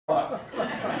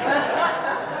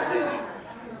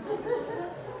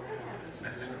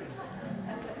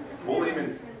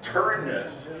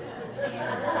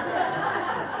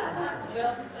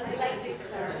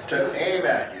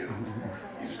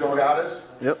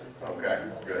Yep. Okay,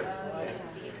 good.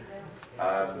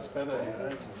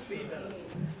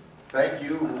 Thank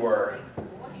you who are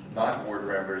not board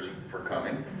members for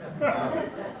coming.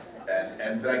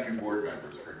 And thank you board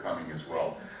members for coming as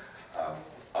well.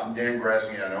 I'm Dan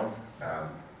Graziano.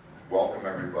 Welcome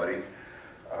everybody.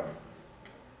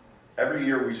 Every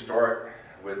year we start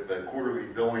with the quarterly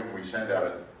billing. We send out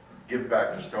a Give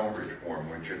Back to Stonebridge form,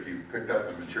 which if you picked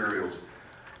up the materials,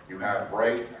 you have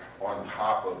right on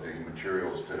top of the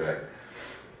materials today.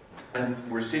 And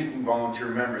we're seeking volunteer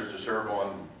members to serve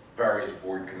on various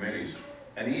board committees.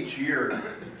 And each year,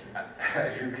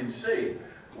 as you can see,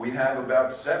 we have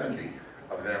about 70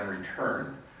 of them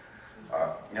return.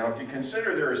 Now, if you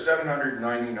consider there are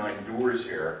 799 doors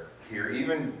here,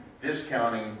 even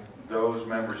discounting those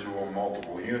members who own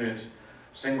multiple units,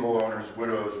 single owners,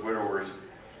 widows, widowers,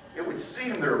 it would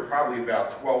seem there are probably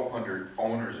about 1,200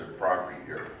 owners of property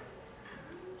here.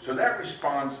 So that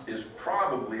response is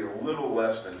probably a little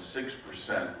less than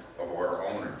 6% of our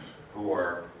owners who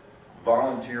are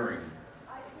volunteering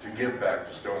to give back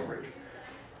to Stonebridge.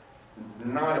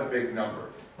 Not a big number.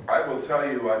 I will tell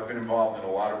you, I've been involved in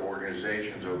a lot of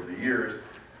organizations over the years,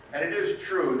 and it is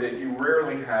true that you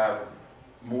rarely have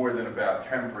more than about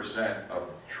 10% of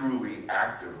truly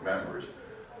active members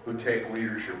who take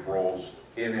leadership roles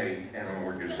in an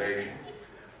organization.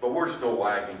 But we're still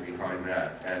lagging behind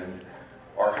that. And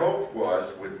our hope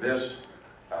was, with this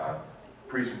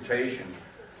presentation,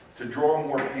 to draw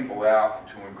more people out and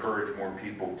to encourage more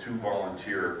people to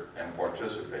volunteer and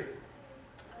participate.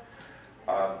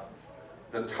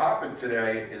 The topic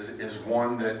today is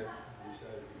one that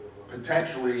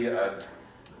potentially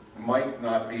might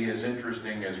not be as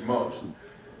interesting as most.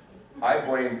 I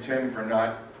blame Tim for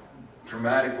not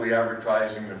dramatically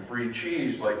advertising the free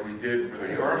cheese like we did for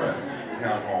the Irma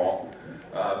Town Hall,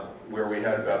 where we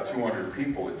had about 200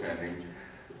 people attending.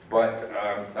 But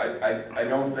I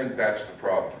don't think that's the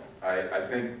problem. I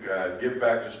think Give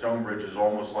Back to Stonebridge is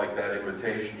almost like that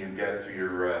invitation you get to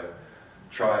your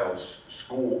child's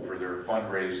school for their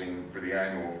fundraising for the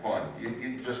annual fund.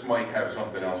 You just might have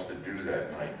something else to do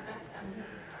that night.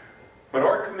 But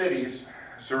our committees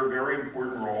serve very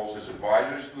important roles as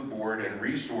advisors to the board and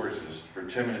resources for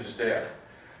Tim and his staff.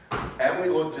 And we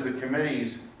look to the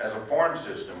committees as a farm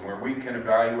system where we can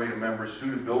evaluate a member's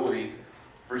suitability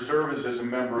for service as a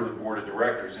member of the board of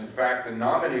directors. In fact, the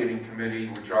nominating committee,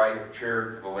 which I have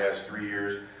chaired for the last 3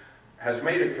 years, has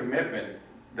made a commitment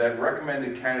that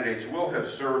recommended candidates will have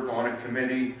served on a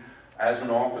committee as an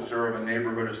officer of a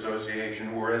neighborhood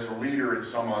association or as a leader in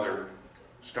some other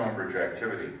Stonebridge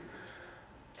activity.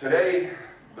 Today,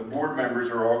 the board members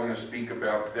are all going to speak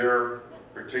about their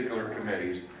particular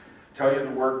committees, tell you the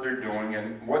work they're doing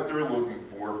and what they're looking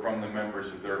for from the members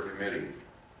of their committee.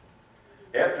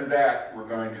 After that, we're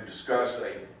going to discuss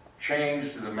a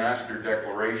change to the master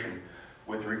declaration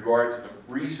with regard to the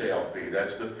resale fee.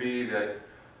 That's the fee that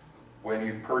when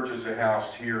you purchase a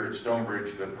house here at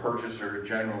Stonebridge, the purchaser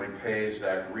generally pays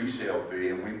that resale fee,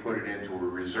 and we put it into a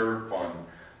reserve fund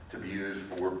to be used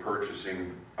for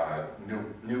purchasing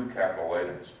new capital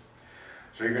items.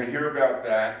 So you're going to hear about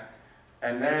that,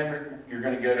 and then you're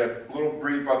going to get a little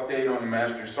brief update on the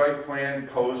master site plan,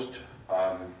 post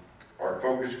our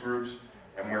focus groups,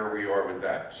 and where we are with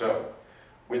that. So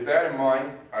with that in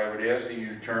mind, I would ask that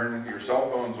you turn your cell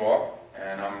phones off,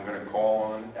 and I'm going to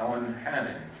call on Ellen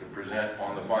Hannon to present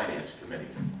on the Finance Committee.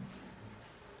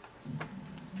 You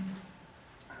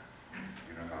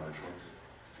know how this works?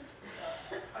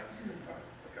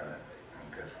 Got it.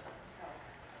 Okay.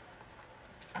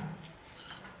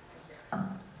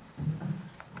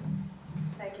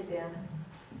 Thank you, Dan.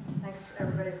 Thanks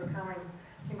everybody for coming,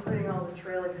 including all the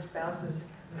trailing spouses.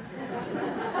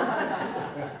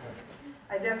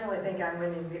 I definitely think I'm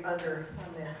winning the under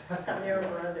on the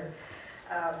over-under.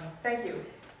 Thank you.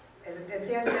 As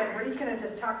Dan said, we're each going to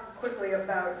just talk quickly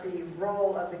about the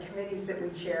role of the committees that we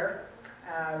chair,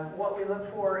 what we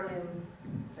look for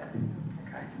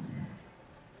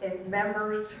in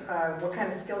members, what kind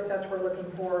of skill sets we're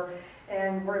looking for,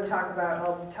 and we're going to talk about,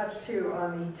 I'll touch too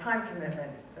on the time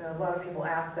commitment. A lot of people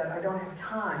ask that. I don't have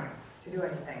time to do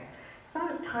anything. It's not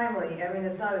as timely, I mean,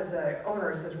 it's not as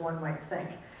onerous as one might think.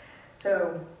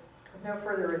 So, with no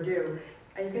further ado,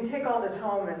 you can take all this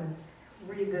home and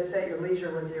read this at your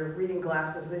leisure with your reading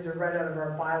glasses. These are right out of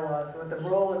our bylaws. So what the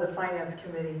role of the Finance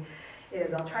Committee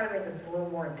is, I'll try to make this a little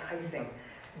more enticing.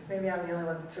 Maybe I'm the only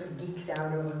one that sort of geeks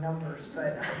out over numbers,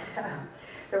 but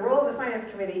the role of the Finance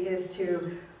Committee is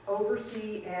to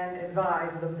oversee and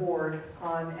advise the board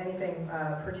on anything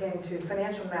pertaining to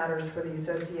financial matters for the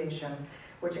association,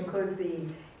 which includes the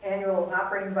annual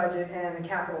operating budget and the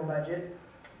capital budget,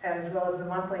 as well as the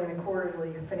monthly and the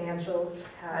quarterly financials.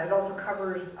 It also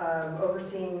covers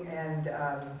overseeing and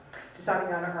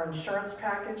deciding on our insurance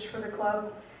package for the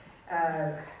club,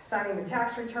 signing the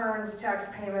tax returns, tax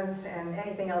payments, and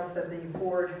anything else that the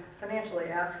board financially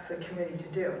asks the committee to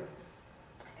do.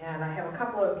 And I have a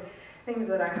couple of things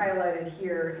that I highlighted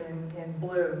here in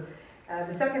blue.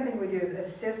 The second thing we do is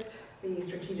assist the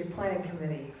strategic planning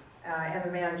committee and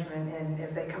the management, and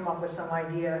if they come up with some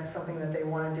idea, something that they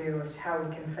want to do, is how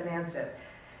we can finance it.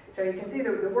 So you can see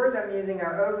the words I'm using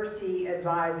are oversee,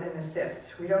 advise, and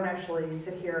assist. We don't actually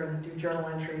sit here and do journal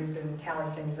entries and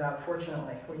tally things up,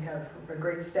 fortunately. We have a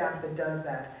great staff that does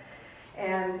that.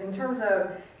 And in terms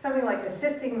of something like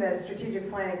assisting the strategic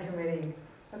planning committee,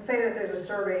 let's say that there's a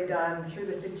survey done through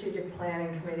the strategic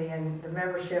planning committee and the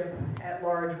membership at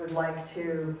large would like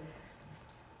to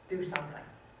do something.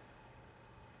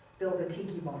 Build a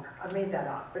tiki bar. I made that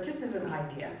up, but just as an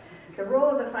idea. The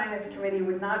role of the finance committee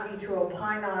would not be to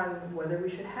opine on whether we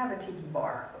should have a tiki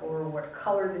bar or what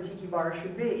color the tiki bar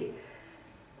should be,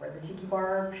 where the tiki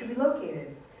bar should be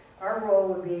located. Our role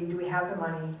would be, do we have the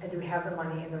money, and do we have the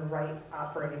money in the right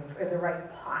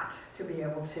pot to be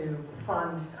able to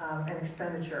fund an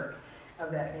expenditure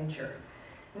of that nature.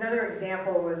 Another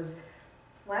example was,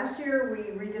 last year we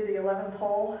redid the 11th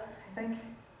hole, I think,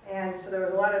 and so there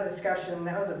was a lot of discussion.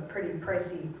 That was a pretty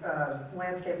pricey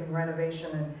landscaping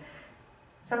renovation, and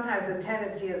sometimes the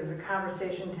tendency of the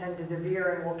conversation tended to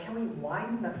veer in, well, can we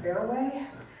widen the fairway?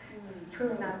 It's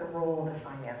really not the role of the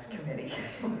finance committee.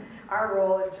 Our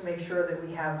role is to make sure that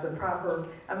we have the proper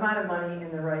amount of money in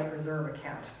the right reserve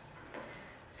account.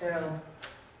 So,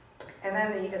 and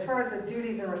then as far as the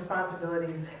duties and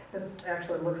responsibilities, this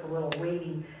actually looks a little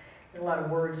weighty, a lot of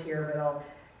words here, but I'll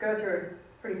go through it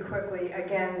pretty quickly.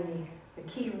 Again, the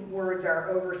key words are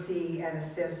oversee and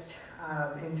assist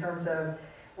in terms of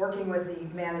working with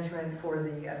the management for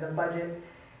the budget.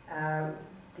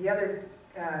 The other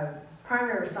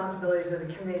primary responsibilities of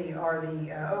the committee are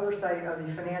the oversight of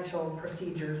the financial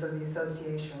procedures of the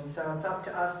association. So it's up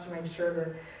to us to make sure that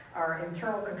our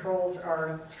internal controls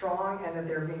are strong and that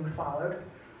they're being followed.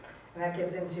 And that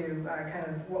gets into kind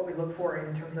of what we look for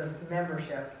in terms of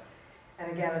membership. And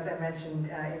again, as I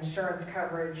mentioned, insurance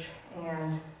coverage.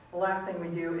 And the last thing we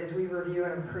do is we review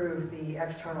and approve the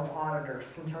external auditors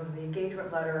in terms of the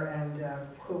engagement letter and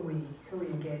who we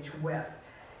engage with.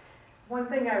 One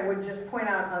thing I would just point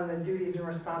out on the duties and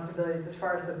responsibilities as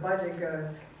far as the budget goes,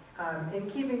 in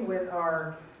keeping with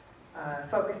our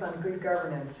focus on good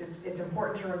governance, it's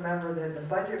important to remember that the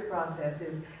budget process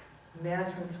is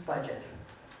management's budget.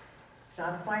 It's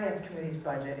not the finance committee's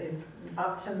budget. It's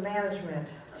up to management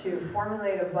to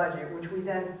formulate a budget, which we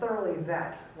then thoroughly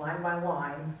vet, line by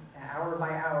line, hour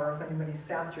by hour, if anybody's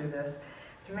sat through this,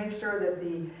 to make sure that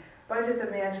the budget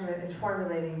that management is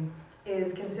formulating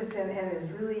is consistent and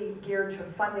is really geared to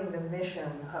funding the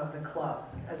mission of the club,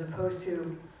 as opposed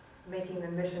to making the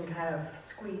mission kind of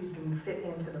squeezed and fit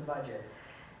into the budget.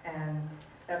 And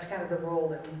that's kind of the role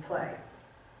that we play.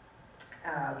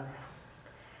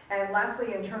 And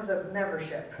lastly, in terms of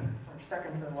membership, or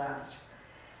second to the last,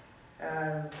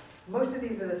 most of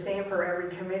these are the same for every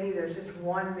committee. There's just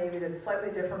one maybe that's slightly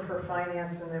different for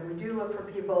finance, and that we do look for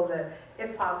people that,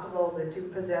 if possible, that do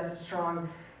possess a strong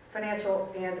financial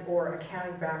and or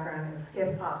accounting background,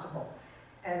 if possible.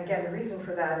 And again, the reason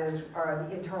for that is the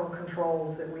internal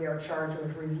controls that we are charged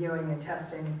with reviewing and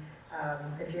testing.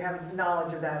 If you have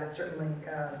knowledge of that, it certainly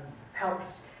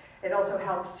helps. It also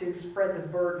helps to spread the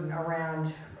burden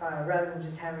around, rather than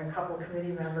just having a couple of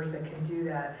committee members that can do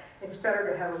that. It's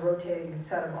better to have a rotating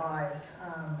set of eyes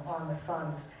on the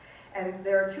funds. And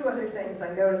there are two other things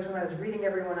I noticed when I was reading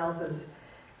everyone else's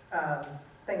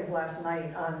things last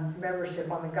night on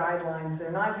membership, on the guidelines.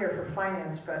 They're not here for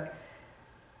finance, but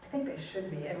I think they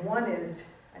should be. And one is,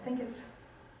 I think it's,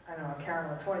 I don't know,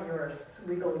 Carol, it's one of yours, it's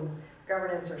legal and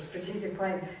governance or strategic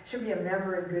planning, should be a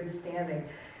member in good standing.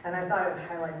 And I thought I'd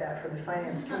highlight that for the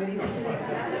finance committee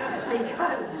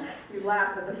because you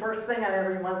laugh, but the first thing on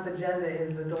every month's agenda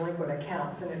is the delinquent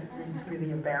accounts, and it's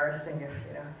really embarrassing if,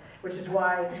 which is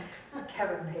why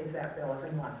Kevin pays that bill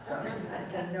every month, so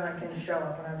I can show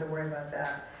up and I don't have to worry about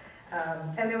that.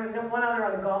 And there was one other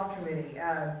on the golf committee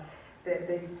that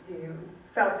they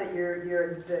felt that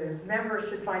the members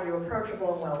should find you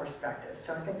approachable and well respected.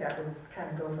 So I think that would kind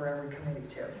of go for every committee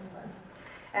too.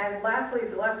 And lastly,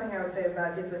 the last thing I would say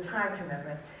about it is the time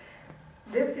commitment.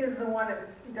 This is the one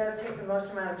that does take the most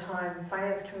amount of time.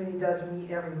 Finance committee does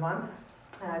meet every month,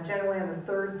 generally on the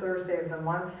third Thursday of the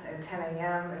month at 10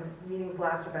 a.m. and meetings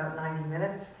last about 90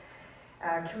 minutes.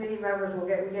 Committee members we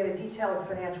get a detailed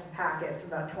financial packet. It's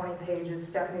about 20 pages.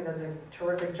 Stephanie does a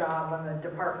terrific job on the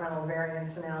departmental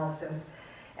variance analysis,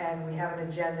 and we have an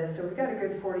agenda. So we've got a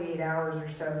good 48 hours or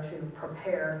so to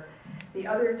prepare. The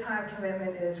other time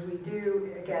commitment is we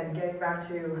do, again, getting back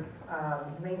to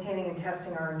maintaining and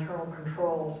testing our internal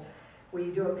controls. We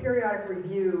do a periodic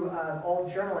review of all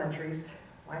journal entries,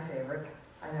 my favorite,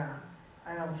 I know.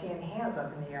 I don't see any hands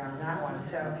up in the air on that one,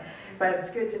 so, but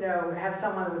it's good to know, have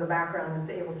someone with a background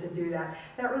that's able to do that.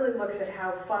 That really looks at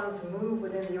how funds move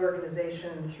within the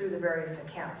organization through the various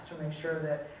accounts to make sure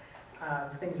that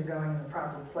things are going in the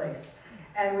proper place.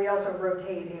 And we also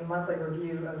rotate a monthly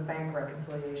review of bank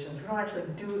reconciliations. We don't actually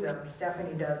do them,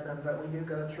 Stephanie does them, but we do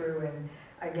go through and,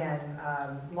 again,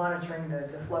 monitoring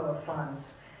the flow of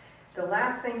funds. The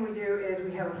last thing we do is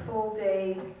we have a full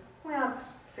day, well,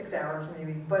 it's 6 hours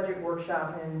maybe, budget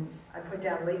workshop, and I put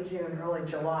down late June, early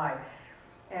July.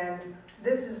 And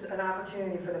this is an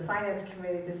opportunity for the Finance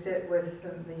Committee to sit with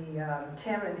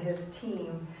Tim and his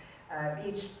team.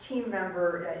 Each team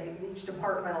member, each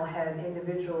departmental head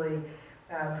individually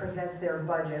presents their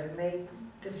budget, and they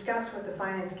discuss with the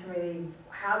Finance Committee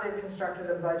how they've constructed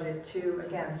a budget to,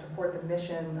 again, support the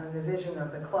mission and the vision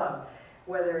of the club.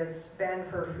 Whether it's Ben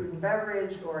for food and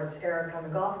beverage, or it's Eric on the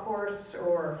golf course,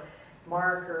 or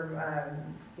Mark, or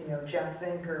Jeff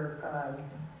Zink, or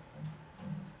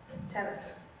tennis.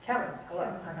 Kevin,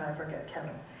 hello, I forget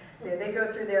Kevin. They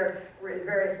go through their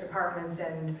various departments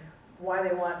and why they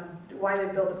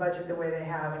built the budget the way they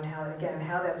have, and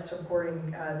how that's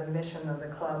supporting the mission of the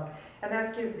club. And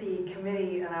that gives the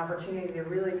committee an opportunity to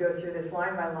really go through this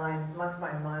line by line, month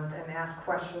by month, and ask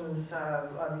questions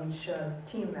of each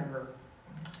team member.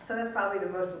 So that's probably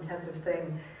the most intensive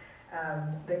thing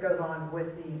that goes on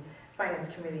with the Finance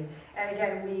Committee. And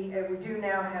again, we do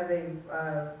now have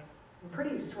a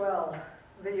pretty swell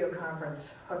video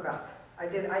conference hookup. I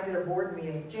did a board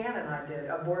meeting. Jan and I did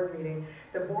a board meeting.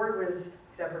 The board was,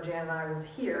 except for Jan and I, was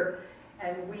here,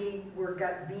 and we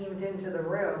got beamed into the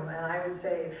room. And I would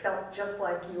say it felt just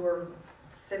like you were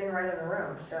sitting right in the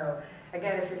room. So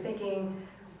again, if you're thinking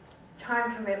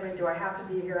time commitment, do I have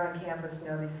to be here on campus?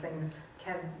 No, these things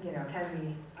can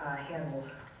be handled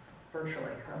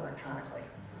virtually or electronically.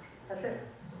 That's it.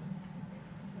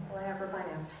 That's all I have for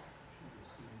finance.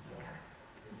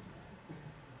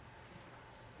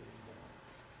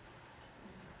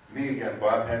 Me again,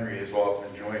 Bob Henry is off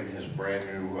enjoying his brand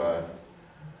new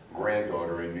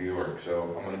granddaughter in New York.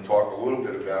 So I'm going to talk a little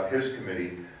bit about his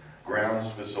committee, Grounds,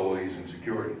 Facilities, and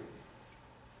Security.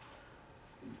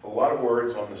 A lot of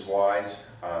words on the slides,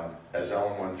 as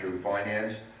Ellen went through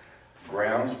finance.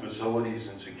 Grounds, Facilities,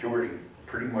 and Security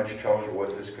pretty much tells you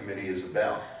what this committee is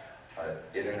about.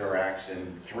 It interacts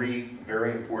in three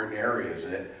very important areas,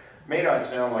 and it may not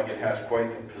sound like it has quite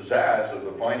the pizzazz of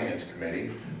the Finance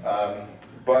Committee,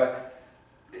 but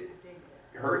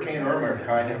Hurricane Irma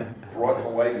kind of brought to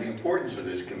light the importance of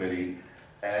this committee,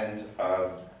 and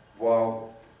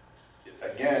while,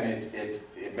 again,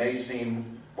 it may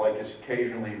seem like it's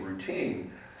occasionally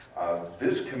routine,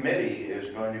 this committee is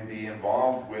going to be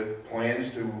involved with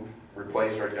plans to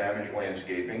replace our damaged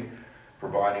landscaping,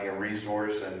 providing a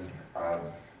resource and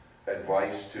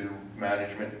advice to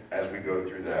management as we go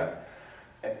through that.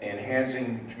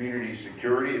 Enhancing community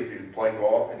security. If you play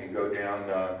golf and you go down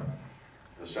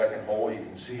the second hole, you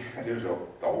can see the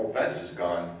whole fence is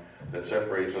gone that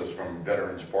separates us from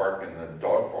Veterans Park and the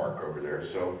dog park over there.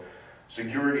 So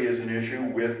security is an issue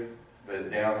with the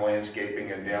down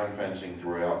landscaping and down fencing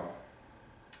throughout.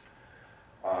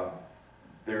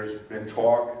 There's been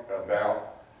talk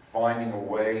about finding a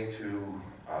way to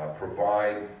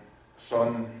provide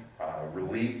some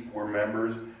relief for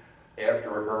members after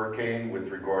a hurricane with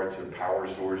regard to power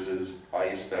sources,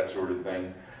 ice, that sort of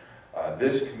thing.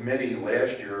 This committee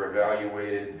last year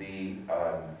evaluated the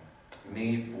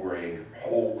need for a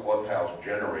whole clubhouse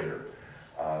generator.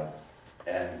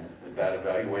 And that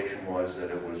evaluation was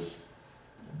that it was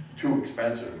too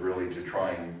expensive really to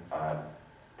try and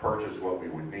purchase what we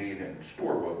would need and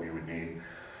store what we would need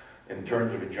in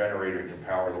terms of a generator to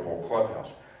power the whole clubhouse.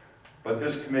 But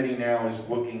this committee now is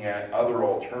looking at other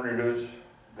alternatives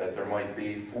that there might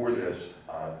be for this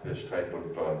type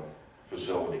of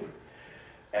facility.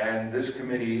 And this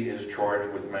committee is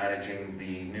charged with managing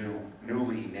the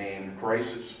newly named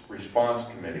Crisis Response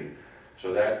Committee.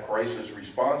 So that Crisis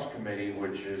Response Committee,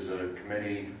 which is a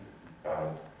committee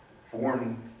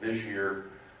formed this year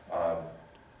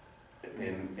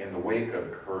in the wake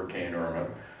of Hurricane Irma,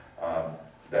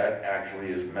 that actually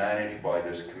is managed by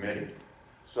this committee.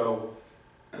 So,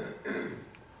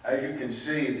 as you can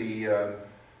see,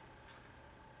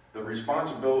 the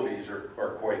responsibilities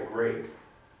are quite great.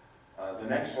 The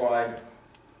next slide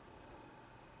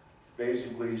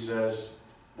basically says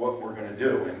what we're going to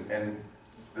do. And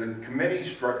the committee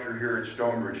structure here at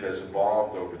Stonebridge has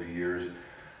evolved over the years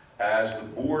as the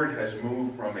board has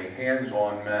moved from a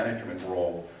hands-on management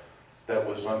role that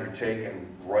was undertaken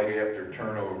right after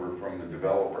turnover from the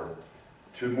developer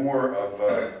to more of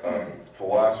a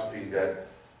philosophy that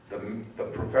the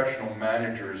professional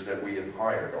managers that we have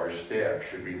hired, our staff,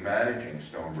 should be managing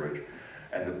Stonebridge,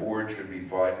 and the board should be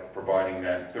providing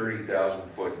that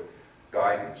 30,000-foot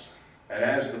guidance. And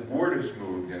as the board has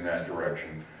moved in that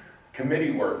direction,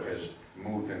 committee work has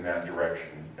moved in that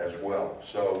direction as well.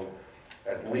 So,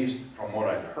 at least from what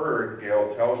I've heard,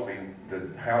 Gail tells me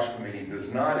the House Committee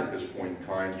does not at this point in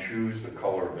time choose the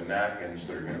color of the napkins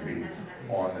that are going to be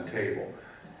on the table.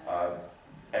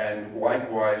 And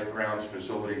likewise, Grounds,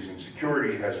 Facilities, and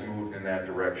Security has moved in that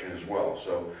direction as well.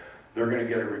 So they're going to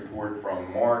get a report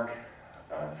from Mark,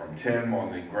 from Tim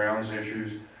on the grounds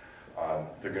issues.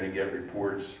 They're going to get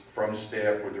reports from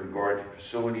staff with regard to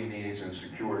facility needs and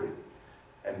security.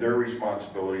 And their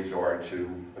responsibilities are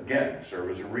to, again, serve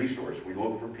as a resource. We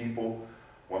look for people,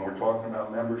 when we're talking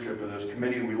about membership of this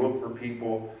committee, we look for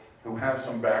people who have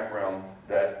some background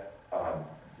that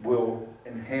will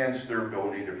enhance their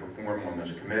ability to perform on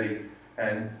this committee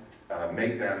and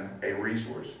make them a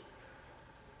resource.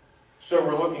 So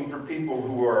we're looking for people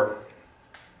who are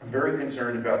very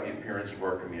concerned about the appearance of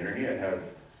our community and have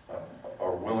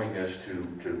a willingness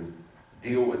to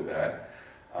deal with that.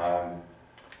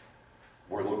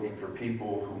 We're looking for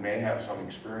people who may have some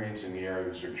experience in the area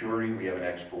of security. We have an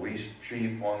ex-police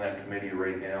chief on that committee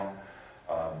right now.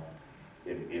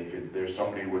 If there's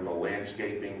somebody with a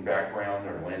landscaping background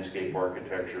or landscape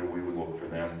architecture, we would look for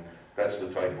them. That's the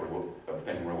type of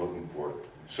thing we're looking for.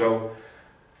 So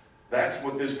that's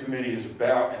what this committee is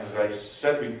about. And as I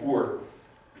said before,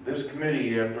 this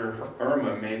committee, after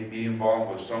Irma, may be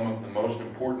involved with some of the most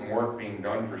important work being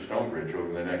done for Stonebridge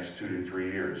over the next 2 to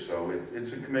 3 years. So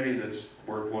it's a committee that's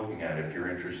worth looking at if you're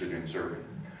interested in serving.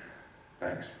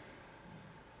 Thanks.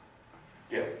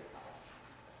 Yeah.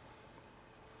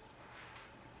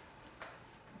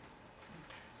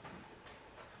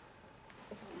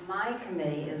 My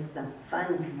committee is the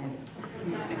fun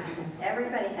committee.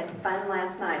 Everybody had fun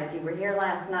last night. If you were here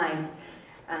last night,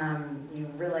 you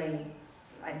really,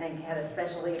 I think, had a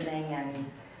special evening, and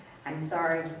I'm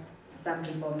sorry some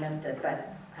people missed it,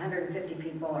 but 150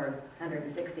 people or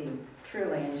 160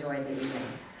 truly enjoyed the evening.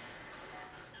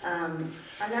 I'm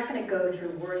not going to go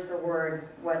through word for word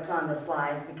what's on the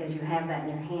slides because you have that in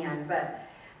your hand, but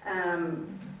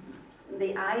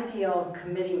the ideal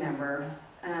committee member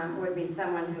would be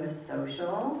someone who is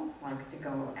social, likes to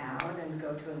go out and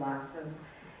go to lots of,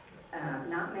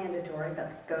 not mandatory,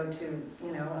 but go to,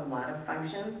 a lot of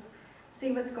functions,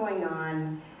 see what's going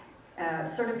on,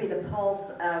 sort of be the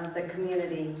pulse of the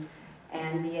community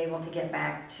and be able to get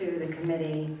back to the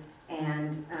committee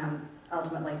and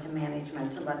ultimately to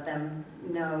management to let them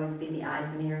know and be the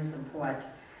eyes and ears of what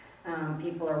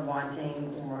people are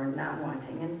wanting or not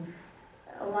wanting. And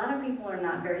a lot of people are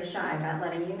not very shy about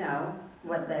letting you know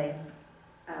what they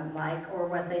like or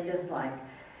what they dislike.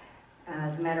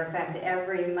 As a matter of fact,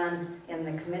 every month in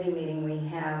the committee meeting we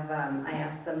have, I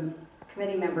ask the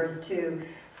committee members to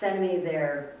send me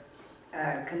their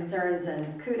concerns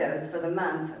and kudos for the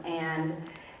month, and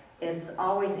it's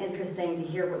always interesting to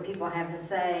hear what people have to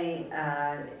say,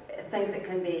 things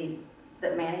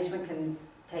that management can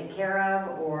take care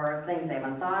of, or things they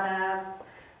haven't thought of,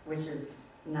 which is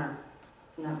not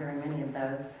very many of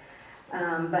those.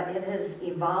 But it has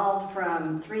evolved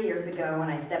from 3 years ago when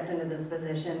I stepped into this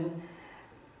position,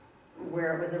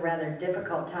 where it was a rather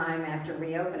difficult time after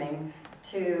reopening,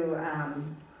 to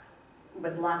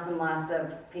with lots and lots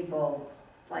of people.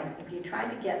 Like, if you tried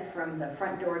to get from the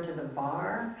front door to the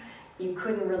bar, you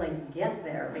couldn't really get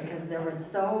there because there were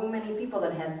so many people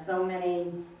that had so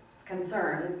many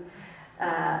concerns.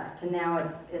 To now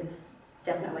it's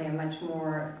definitely a much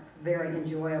more very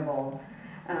enjoyable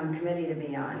committee to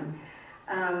be on.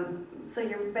 So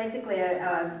you're basically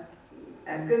a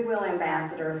goodwill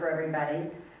ambassador for everybody,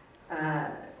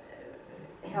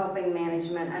 helping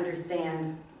management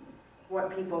understand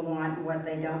what people want and what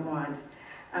they don't want.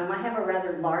 I have a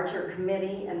rather larger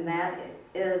committee, and that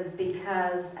is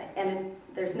because,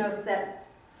 there's no set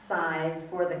size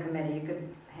for the committee.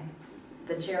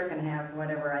 The chair can have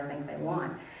whatever I think they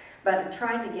want. But I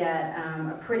tried to get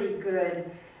a pretty good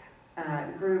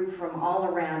group from all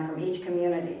around, from each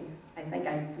community. I think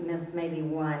I missed maybe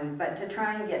one, but to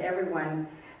try and get everyone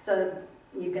so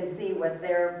you can see what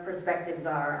their perspectives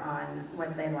are on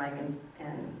what they like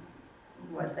and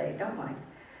what they don't like.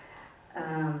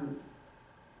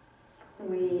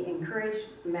 we encourage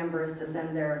members to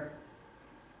send their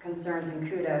concerns and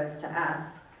kudos to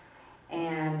us,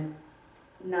 and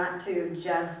not to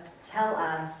just tell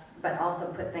us, but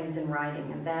also put things in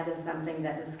writing. And that is something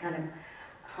that is kind of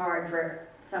hard for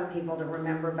some people to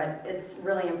remember, but it's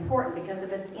really important, because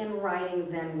if it's in writing,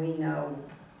 then we know,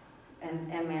 and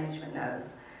management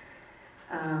knows.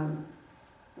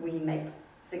 We make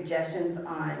suggestions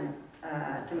on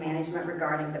to management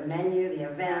regarding the menu, the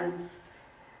events,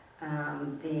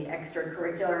 the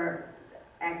extracurricular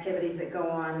activities that go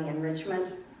on, the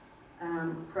enrichment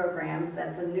programs.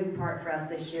 That's a new part for us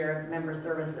this year, member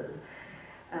services.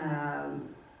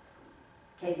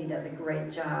 Katie does a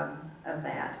great job of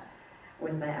that,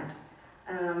 with that.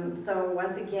 So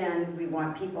once again, we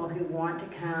want people who want to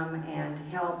come and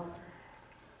help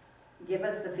give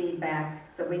us the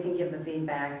feedback, so we can give the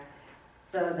feedback,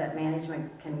 so that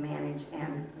management can manage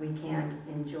and we can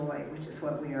enjoy, which is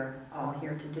what we are all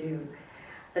here to do.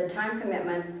 The time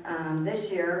commitment, this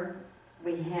year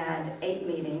we had 8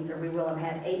 meetings, or we will have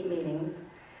had 8 meetings.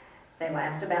 They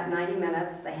last about 90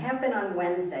 minutes. They have been on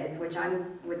Wednesdays, which I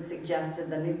would suggest to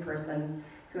the new person,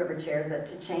 whoever chairs it,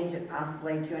 to change it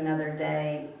possibly to another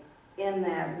day, in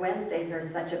that Wednesdays are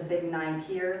such a big night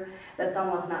here that's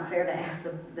almost not fair to ask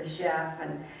the chef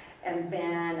and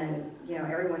Ben and, you know,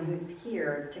 everyone who's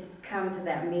here to come to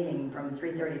that meeting from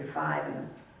 3:30 to 5, and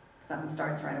something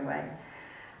starts right away.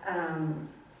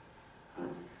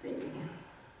 Let's see.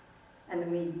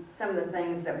 And some of the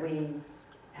things that we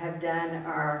have done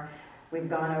are, we've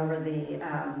gone over the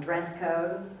dress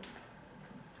code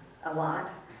a lot.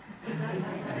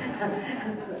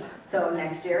 So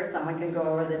next year, someone can go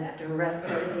over the dress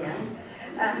code again.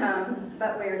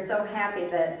 But we are so happy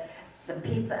that the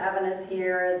pizza oven is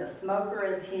here, the smoker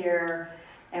is here,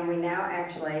 and we now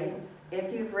actually,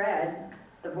 if you've read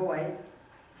The Voice,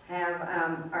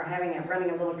 are running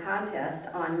a little contest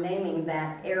on naming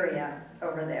that area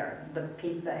over there, the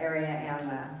pizza area and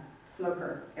the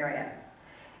smoker area.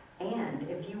 And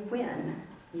if you win,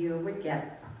 you would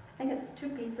get, I think it's 2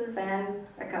 pizzas and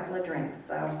a couple of drinks.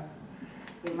 So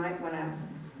you might want to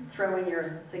throw in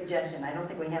your suggestion. I don't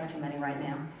think we have too many right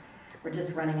now. We're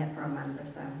just running it for a month or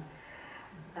so.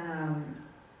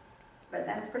 But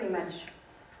that's pretty much,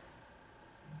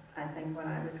 I think, what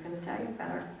I was going to tell you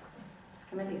about our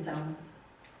committee zone.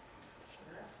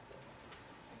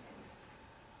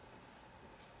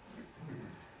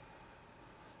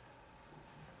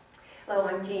 Hello,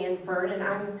 I'm Jan Fern, and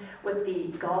I'm with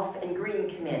the Golf and Green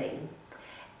Committee.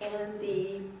 And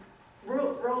the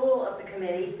role of the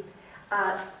committee,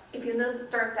 if you notice, it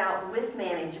starts out with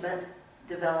management,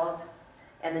 develop,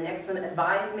 and the next one,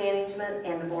 advise management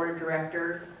and the board of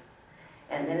directors.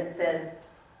 And then it says,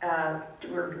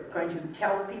 we're going to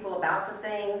tell the people about the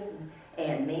things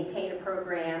and maintain a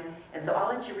program. And so I'll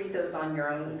let you read those on your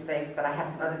own things, but I have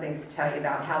some other things to tell you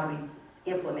about how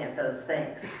we implement those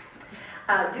things.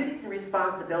 Duties and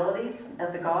responsibilities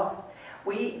of the golf.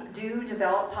 We do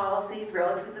develop policies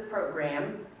relative to the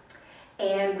program,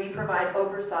 and we provide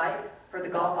oversight for the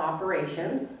golf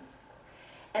operations.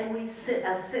 And we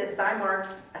assist, I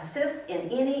marked, assist in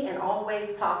any and all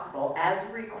ways possible as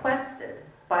requested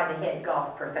by the head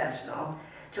golf professional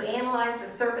to analyze the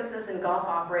services and golf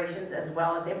operations, as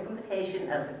well as implementation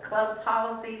of the club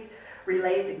policies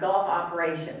related to golf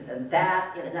operations. And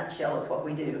that, in a nutshell, is what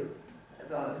we do.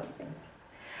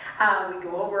 We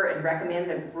go over and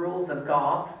recommend the rules of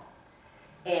golf,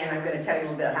 and I'm going to tell you a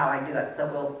little bit how I do it, so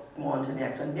we'll go on to the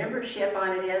next one. Membership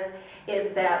on it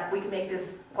is that we can make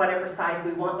this whatever size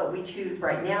we want, but we choose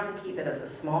right now to keep it as a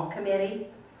small committee.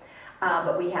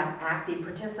 But we have active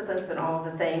participants in all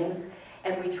of the things,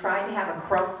 and we try to have a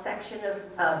cross-section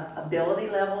of ability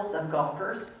levels of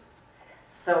golfers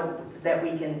so that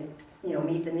we can, you know,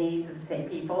 meet the needs of the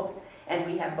people. And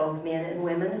we have both men and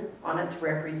women on it to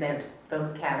represent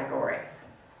those categories.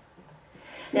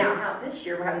 Now, how this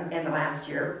year and the last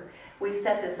year we've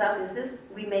set this up is this: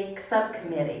 we make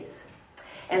subcommittees.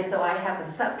 And so I have a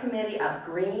subcommittee of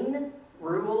green,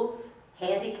 rules,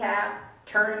 handicap,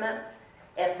 tournaments,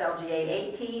 SLGA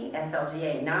 18,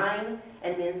 SLGA 9,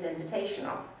 and men's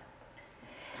invitational.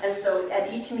 And so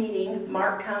at each meeting,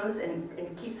 Mark comes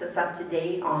and keeps us up to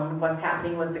date on what's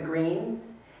happening with the greens.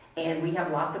 And we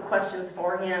have lots of questions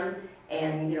for him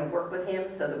and, you know, work with him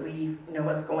so that we know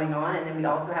what's going on. And then we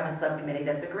also have a subcommittee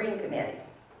that's a green committee.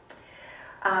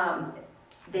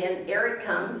 Then Eric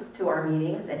comes to our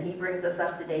meetings and he brings us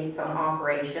up to dates on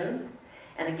operations.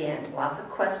 And again, lots of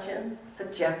questions,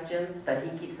 suggestions, but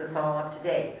he keeps us all up to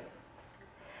date.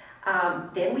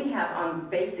 Then we have on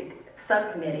basic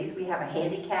subcommittees, we have a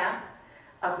handicap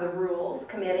of the rules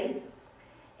committee.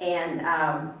 And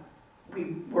we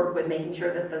work with making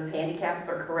sure that those handicaps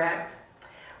are correct.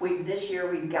 This year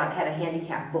we've had a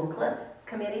handicap booklet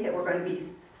committee that we're going to be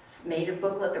made a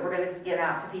booklet that we're going to get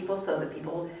out to people so that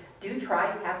people do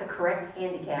try to have the correct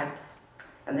handicaps.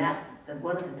 And that's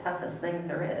one of the toughest things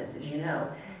there is, as you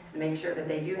know, is to make sure that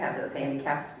they do have those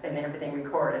handicaps and everything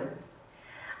recorded.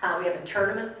 We have a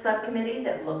tournament subcommittee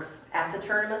that looks at the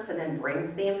tournaments and then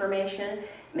brings the information,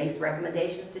 makes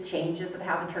recommendations to changes of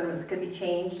how the tournaments could be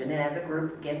changed, and then as a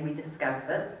group, again, we discuss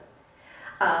it.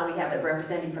 We have a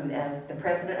representative from the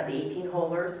president of the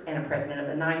 18-holers and a president of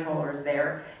the 9-holers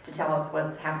there to tell us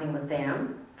what's happening with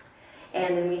them.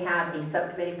 And then we have a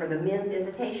subcommittee for the men's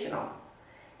invitational.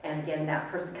 And again,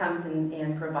 that person comes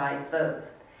and provides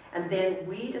those. And then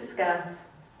we discuss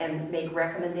and make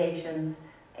recommendations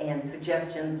and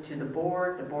suggestions to the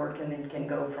board. The board can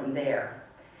go from there.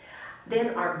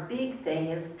 Then our big thing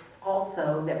is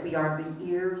also that we are the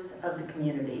ears of the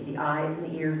community, the eyes and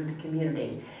the ears of the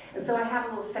community. And so I have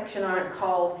a little section on it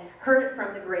called Heard It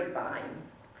From the Grapevine.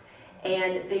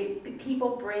 And the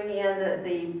people bring in,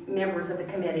 the members of the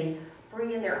committee,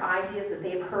 bring in their ideas that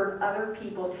they've heard other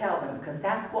people tell them, because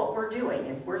that's what we're doing,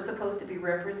 is we're supposed to be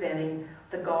representing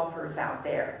the golfers out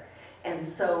there. And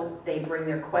so they bring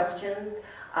their questions.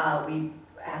 We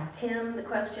ask Tim the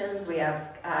questions, we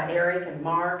ask Eric and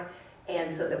Mark,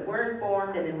 and so that we're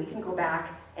informed, and then we can go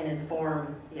back and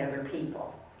inform the other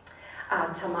people.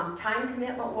 Time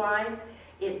commitment-wise,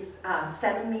 it's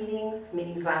 7 meetings.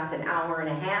 Meetings last an hour and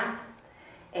a half,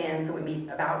 and so we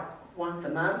meet about once a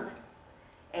month.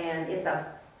 And it's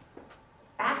a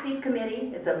active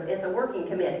committee. It's a working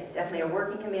committee, definitely a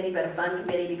working committee, but a fun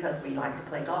committee because we like to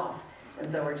play golf,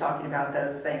 and so we're talking about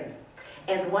those things.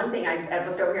 And one thing I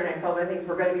looked over here and I saw one of the things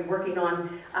we're going to be working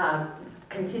on,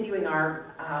 continuing our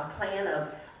plan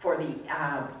for the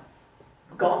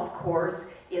golf course.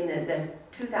 In the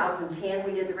 2010,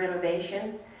 we did the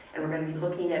renovation, and we're going to be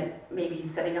looking at maybe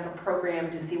setting up a program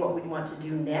to see what we want to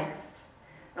do next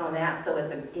and all that. So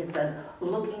it's a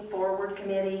looking forward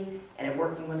committee and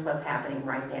working with what's happening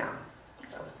right now.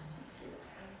 So.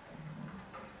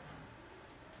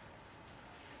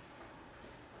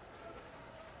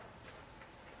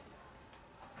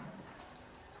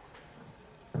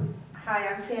 Hi,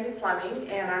 I'm Sandy Fleming,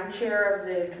 and I'm chair of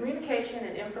the Communication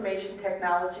and Information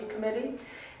Technology Committee.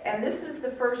 And this is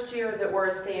the first year that we're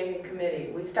a standing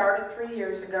committee. We started 3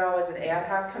 years ago as an ad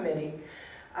hoc committee,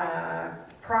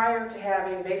 prior to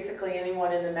having basically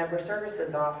anyone in the member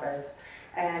services office.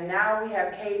 And now we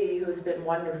have Katie, who's been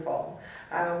wonderful.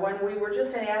 When we were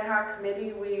just an ad hoc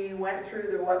committee, we went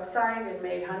through the website and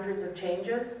made hundreds of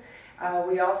changes.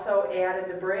 We also added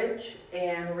the bridge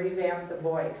and revamped the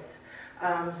voice.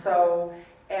 So,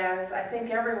 as I think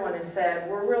everyone has said,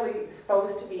 we're really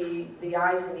supposed to be the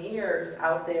eyes and ears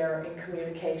out there in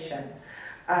communication.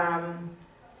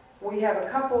 We have a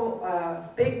couple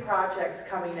big projects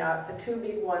coming up. The 2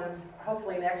 big ones,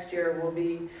 hopefully next year, will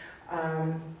be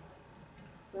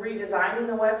redesigning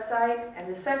the website, and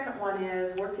the second one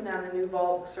is working on the new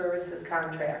bulk services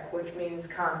contract, which means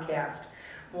Comcast.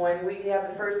 When we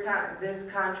had the first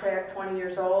this contract 20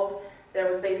 years old, there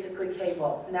was basically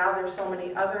cable. Now there's so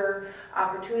many other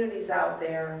opportunities out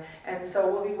there, and so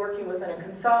we'll be working with a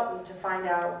consultant to find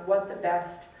out what the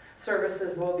best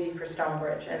services will be for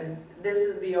Stonebridge, and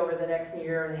this will be over the next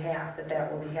year and a half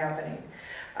that will be happening.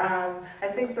 I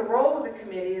think the role of the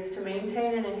committee is to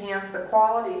maintain and enhance the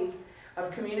quality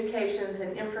of communications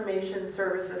and information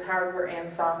services hardware and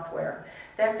software.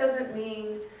 That doesn't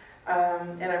mean,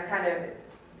 and I'm kind of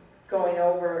going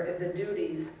over the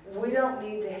duties, we don't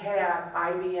need to have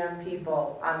IBM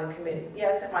people on the committee.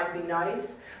 Yes, it might be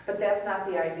nice, but that's not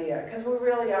the idea, because we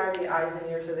really are the eyes and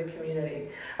ears of the community.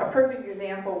 A perfect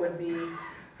example would be,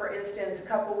 for instance, a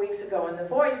couple weeks ago in The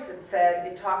Voice,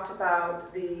 it talked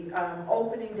about the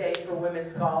opening day for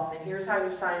women's golf, and here's how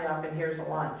you sign up, and here's a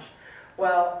lunch.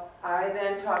 Well, I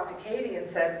then talked to Katie and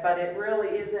said, but it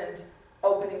really isn't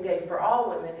opening day for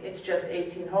all women, it's just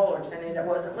 18-holers, and it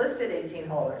wasn't listed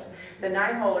 18-holers. The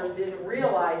 9-holers didn't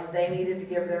realize they needed to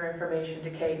give their information to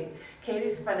Katie.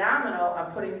 Katie's phenomenal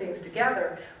on putting things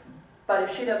together, but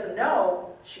if she doesn't know,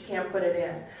 she can't put it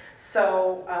in.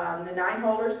 So the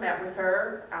 9-holers met with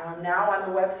her. Now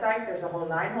on the website, there's a whole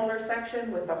 9-holer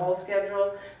section with the whole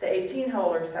schedule, the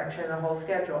 18-holer section, the whole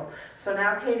schedule. So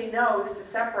now Katie knows to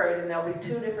separate, and there'll be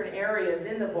 2 different areas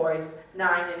in the voice,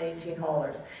 9 and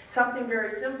 18-holers. Something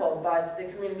very simple, but the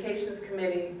communications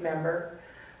committee member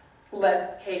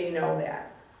let Katie know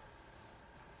that.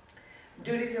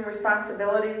 Duties and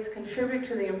responsibilities contribute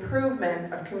to the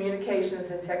improvement of communications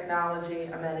and technology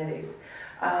amenities.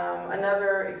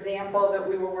 Another example that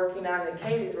we were working on, that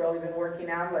Katie's really been working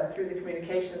on, but through the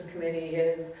communications committee,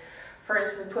 is, for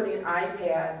instance, putting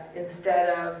iPads instead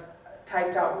of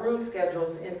typed out room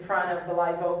schedules in front of the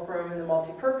live oak room and the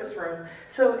multi-purpose room,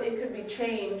 so it could be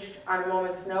changed on a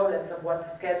moment's notice of what the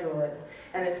schedule is.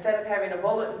 And instead of having a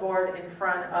bulletin board in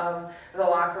front of the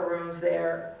locker rooms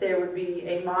there would be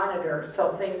a monitor,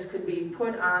 so things could be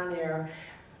put on there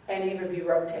and even be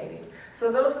rotating.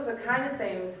 So those are the kind of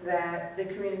things that the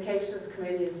communications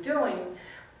committee is doing.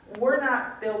 We're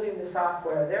not building the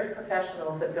software. There's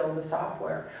professionals that build the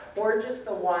software. We're just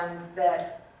the ones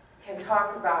that can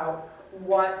talk about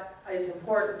what is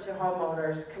important to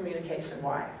homeowners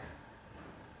communication-wise.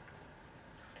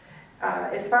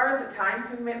 As far as the time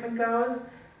commitment goes,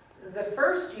 the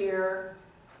first year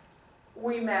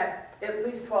we met at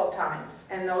least 12 times,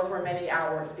 and those were many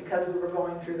hours because we were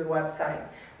going through the website.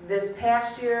 This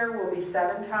past year will be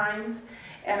 7 times,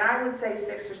 and I would say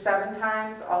 6 or 7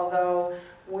 times, although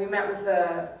we met with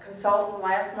a consultant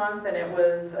last month and it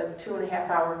was a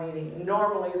 2.5-hour meeting.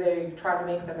 Normally they try to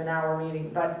make them an hour meeting,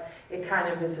 but it kind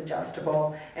of is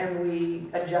adjustable, and we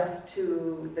adjust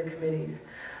to the committees.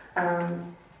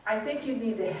 I think you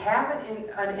need to have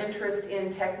an interest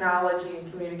in technology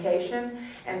and communication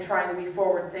and trying to be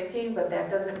forward-thinking, but that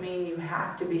doesn't mean you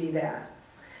have to be that.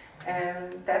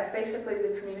 And that's basically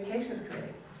the communications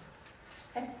committee.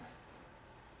 Okay.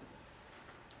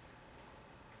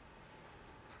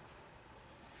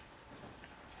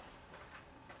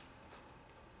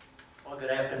 Well, good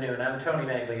afternoon. I'm Tony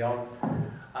Maglione.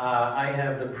 I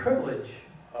have the privilege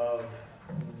of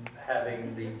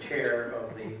having the chair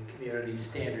of the Community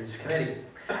Standards Committee.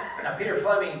 Now, Peter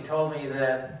Fleming told me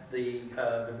that the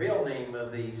real name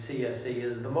of the CSC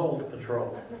is the Mold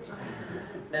Patrol.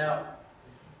 Now,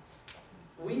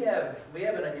 we have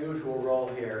an unusual role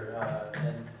here,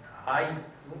 and I'm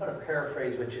going to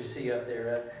paraphrase what you see up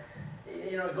there.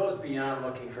 You know, it goes beyond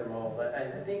looking for mold. I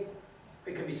think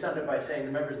it can be summed up by saying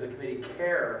the members of the committee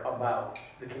care about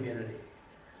the community.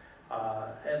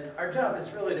 And our job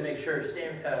is really to make sure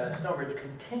Stonebridge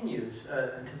continues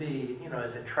to be, you know,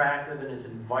 as attractive and as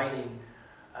inviting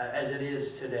as it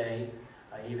is today,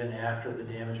 even after the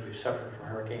damage we've suffered from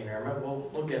Hurricane Irma.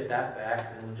 We'll get that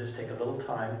back, and it'll just take a little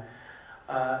time.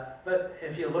 But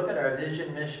if you look at our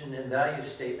vision, mission, and value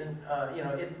statement, you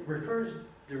know, it refers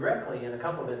directly in a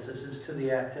couple of instances to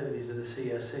the activities of the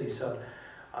CSC. So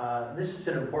this is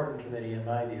an important committee in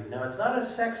my view. Now, it's not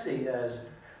as sexy as,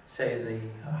 say,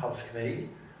 the House Committee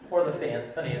or the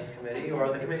Finance Committee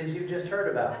or the committees you just heard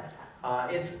about.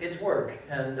 It's work,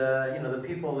 and you know, the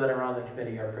people that are on the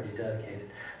committee are pretty dedicated.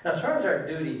 Now, as far as our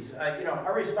duties, you know,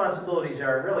 our responsibilities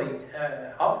are really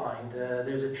outlined.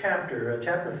 There's a chapter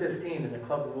 15 in the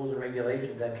Club Rules and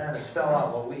Regulations that kind of spell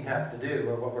out what we have to do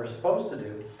or what we're supposed to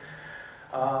do.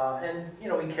 And you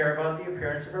know, we care about the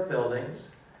appearance of our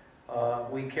buildings.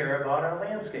 We care about our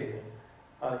landscaping.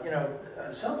 You know,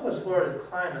 Southwest Florida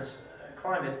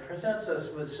climate presents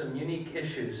us with some unique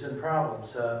issues and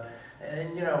problems.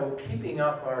 And, you know, keeping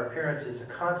up our appearance is a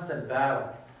constant battle.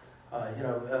 You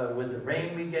know, with the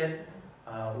rain we get,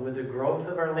 with the growth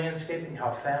of our landscaping,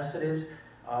 how fast it is,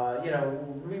 you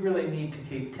know, we really need to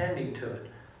keep tending to it.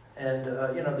 And,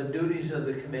 you know, the duties of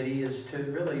the committee is to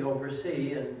really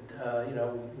oversee and, you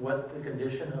know, what the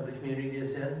condition of the community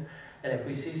is in. And if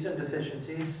we see some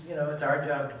deficiencies, you know, it's our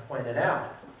job to point it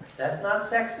out. That's not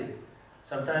sexy.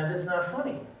 Sometimes it's not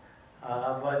funny.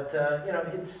 But you know,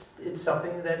 it's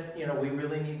something that, you know, we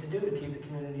really need to do to keep the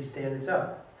community standards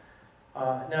up.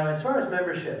 Now, as far as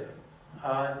membership,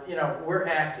 you know, we're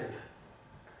active.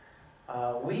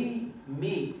 We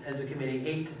meet as a committee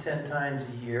 8 to 10 times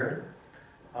a year.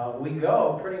 We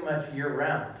go pretty much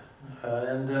year-round.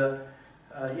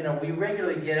 You know, we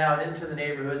regularly get out into the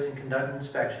neighborhoods and conduct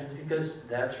inspections because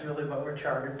that's really what we're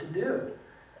chartered to do.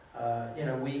 You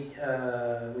know, we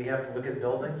have to look at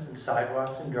buildings and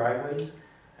sidewalks and driveways.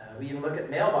 We even look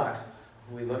at mailboxes.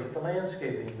 We look at the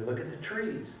landscaping. We look at the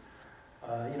trees.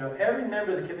 You know, every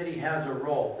member of the committee has a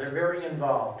role. They're very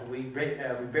involved. We break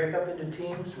up into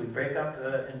teams. We break up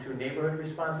into neighborhood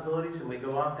responsibilities, and we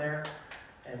go out there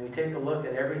and we take a look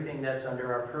at everything that's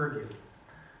under our purview.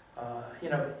 You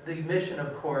know, the mission,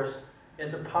 of course,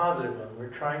 is a positive one. We're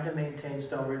trying to maintain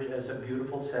Stonebridge as a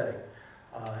beautiful setting.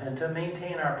 And to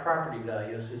maintain our property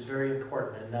values is very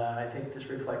important, and I think this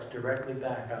reflects directly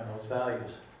back on those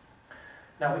values.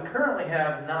 Now, we currently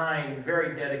have 9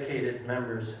 very dedicated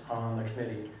members on the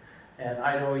committee, and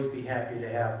I'd always be happy to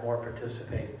have more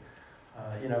participate.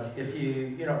 You know,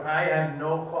 you know, I have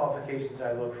no qualifications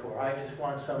I look for. I just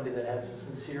want somebody that has a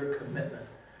sincere commitment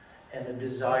and a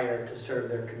desire to serve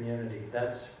their community.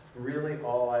 That's really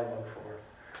all I look for.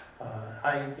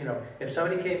 If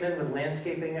somebody came in with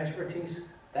landscaping expertise,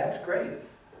 that's great,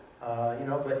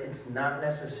 but it's not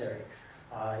necessary.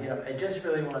 I just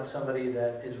really want somebody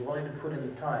that is willing to put in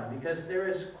the time, because there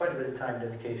is quite a bit of time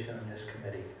dedication on this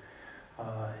committee.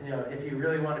 If you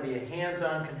really want to be a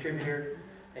hands-on contributor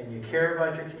and you care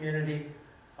about your community,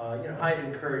 I'd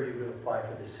encourage you to apply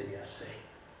for the CSC.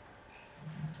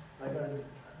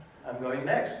 I'm going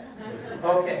next.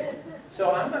 Okay,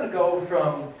 so I'm going to go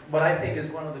from what I think is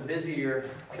one of the busier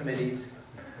committees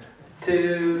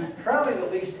to probably the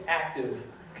least active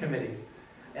committee.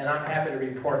 And I'm happy to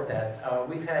report that.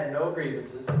 We've had no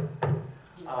grievances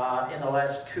in the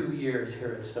last 2 years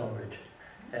here at Stonebridge.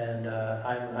 And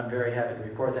I'm very happy to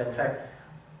report that. In fact,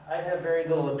 I have very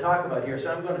little to talk about here,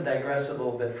 so I'm going to digress a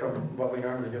little bit from what we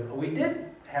normally do. We did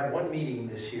have one meeting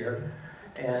this year,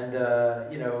 and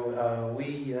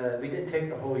we did take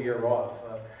the whole year off.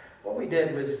 What we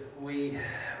did was we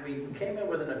came in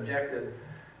with an objective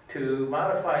to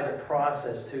modify the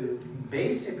process to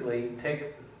basically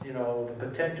take the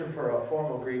potential for a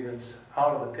formal grievance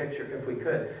out of the picture if we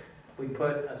could. We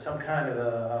put some kind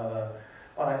of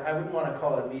I wouldn't want to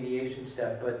call it a mediation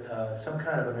step, but some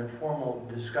kind of an informal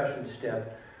discussion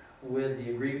step with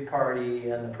the aggrieved party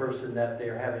and the person that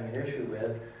they're having an issue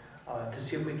with to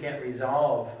see if we can't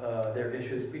resolve their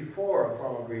issues before a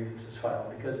formal grievance is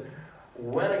filed. Because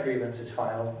when a grievance is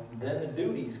filed, then the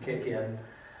duties kick in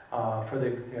for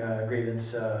the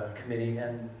grievance committee,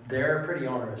 and they're pretty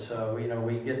onerous. So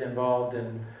we get involved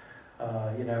in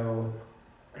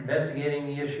investigating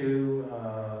the issue.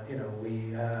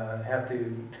 We have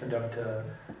to conduct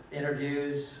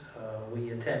interviews.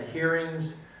 We attend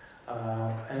hearings,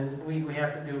 and we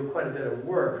have to do quite a bit of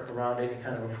work around any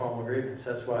kind of a formal grievance.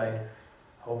 That's why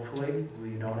hopefully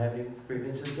we don't have any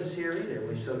grievances this year either.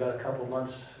 We've still got a couple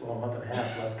months, well, a month and a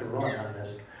half left to run on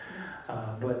this.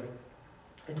 But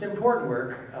it's important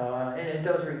work, and it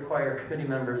does require committee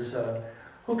members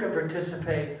who can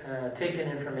participate, take in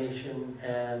information,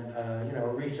 and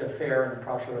reach a fair and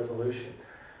proper resolution.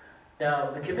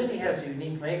 Now, the committee has a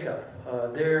unique makeup.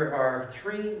 There are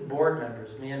 3 board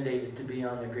members mandated to be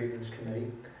on the grievance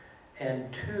committee,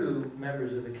 and 2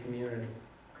 members of the community.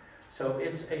 So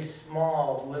it's a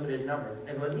small, limited number.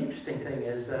 And the interesting thing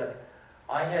is that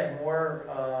I had more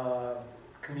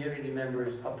community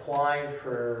members apply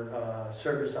for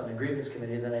service on the grievance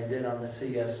committee than I did on the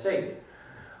CSC.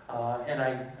 And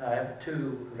I have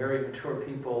 2 very mature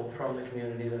people from the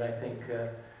community that I think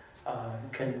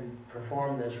can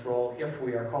perform this role if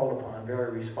we are called upon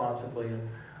very responsibly. And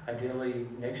ideally,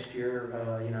 next year,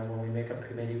 when we make a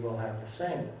committee, we'll have the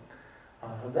same.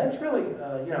 That's really,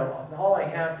 all I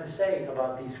have to say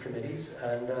about these committees.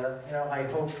 And, I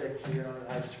hope that,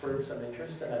 I've spurred some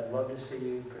interest, and I'd love to see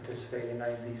you participate in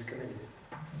these committees.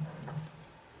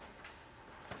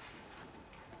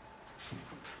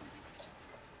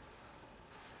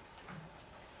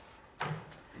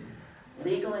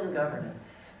 Legal and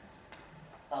governance.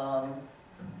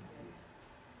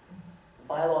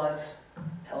 Bylaws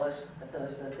tell us that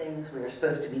those are the things we are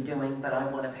supposed to be doing, but I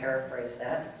want to paraphrase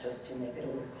that just to make it a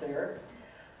little clearer.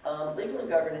 Legal and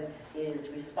governance is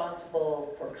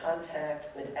responsible for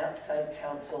contact with outside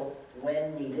counsel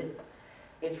when needed.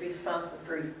 It's responsible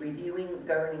for reviewing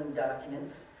governing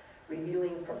documents,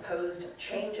 reviewing proposed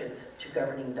changes to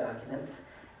governing documents,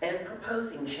 and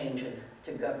proposing changes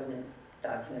to governing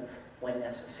documents when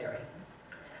necessary.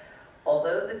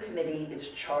 Although the committee is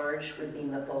charged with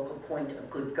being the focal point of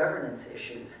good governance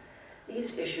issues,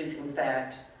 these issues, in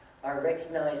fact, are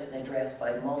recognized and addressed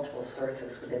by multiple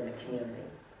sources within the community.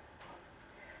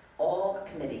 All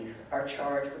committees are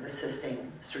charged with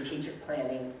assisting strategic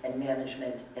planning and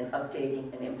management in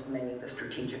updating and implementing the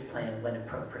strategic plan when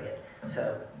appropriate.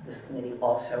 So this committee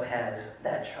also has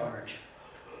that charge.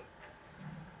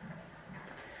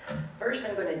 First,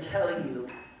 I'm going to tell you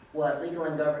what legal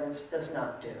and governance does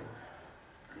not do.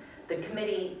 The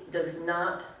committee does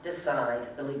not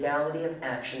decide the legality of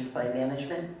actions by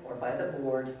management or by the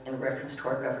board in reference to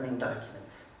our governing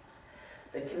documents.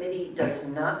 The committee does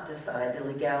not decide the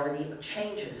legality of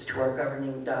changes to our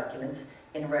governing documents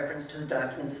in reference to the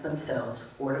documents themselves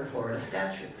or to Florida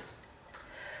statutes.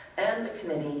 And the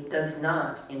committee does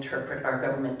not interpret our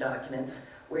government documents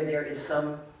where there is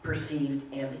some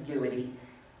perceived ambiguity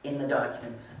in the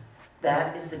documents.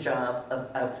 That is the job of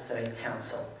outside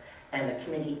counsel. And the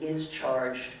committee is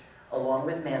charged, along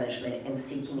with management, in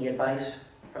seeking the advice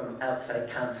from outside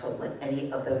counsel when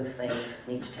any of those things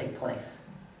need to take place.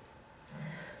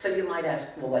 So you might ask,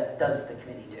 well, what does the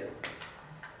committee do?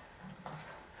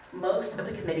 Most of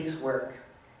the committee's work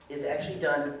is actually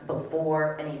done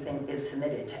before anything is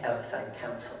submitted to outside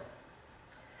counsel.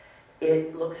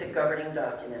 It looks at governing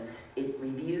documents. It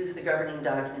reviews the governing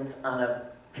documents on a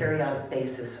periodic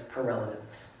basis for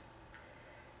relevance.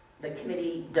 The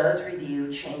committee does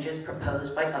review changes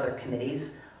proposed by other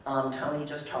committees. Tony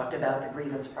just talked about the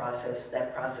grievance process.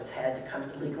 That process had to come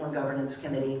to the Legal and Governance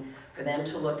Committee for them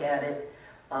to look at it,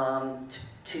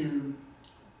 to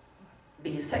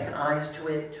be second eyes to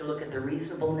it, to look at the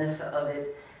reasonableness of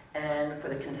it, and for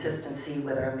the consistency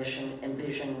with our mission and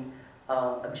vision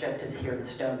objectives here in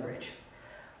Stonebridge.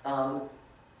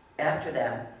 After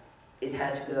that, it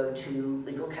had to go to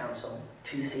legal counsel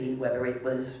to see whether it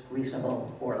was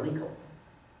reasonable or legal.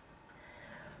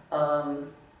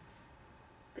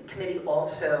 The committee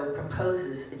also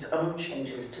proposes its own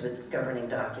changes to the governing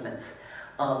documents.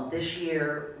 This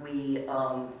year, we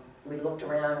looked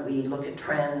around, we looked at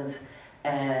trends,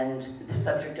 and the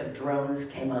subject of drones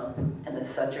came up, and the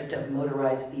subject of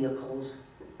motorized vehicles,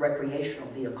 recreational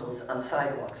vehicles on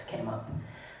sidewalks came up.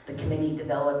 The committee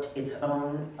developed its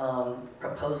own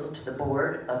proposal to the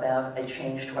board about a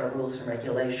change to our rules and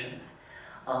regulations.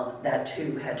 That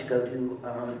too had to go to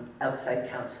outside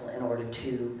counsel in order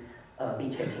to be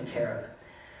taken care of.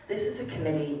 This is a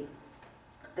committee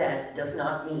that does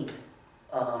not meet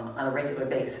on a regular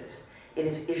basis. It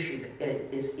is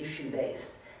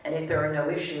issue-based. And if there are no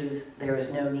issues, there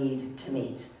is no need to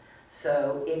meet.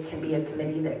 So it can be a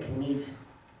committee that can meet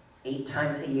 8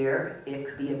 times a year. It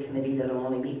could be a committee that will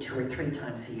only meet 2 or 3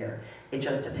 times a year. It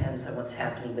just depends on what's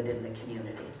happening within the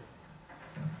community.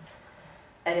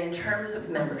 And in terms of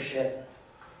membership,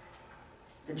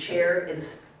 the chair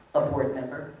is a board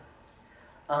member.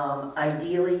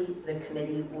 Ideally, the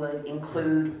committee would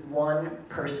include one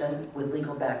person with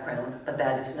legal background, but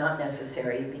that is not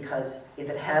necessary because if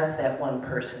it has that one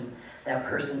person, that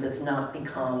person does not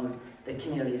become the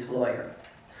community's lawyer.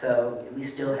 So we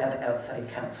still have outside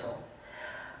counsel.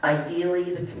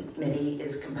 Ideally, the committee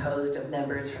is composed of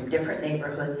members from different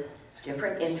neighborhoods,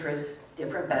 different interests,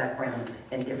 different backgrounds,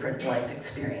 and different life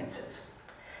experiences.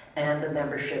 And the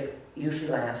membership usually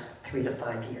lasts 3 to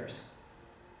 5 years.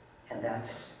 And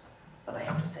that's what I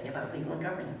have to say about legal and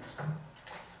governance.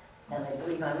 And I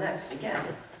believe I'm next again.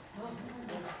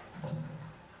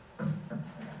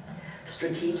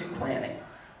 Strategic planning.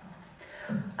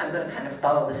 I'm going to kind of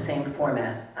follow the same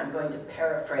format. I'm going to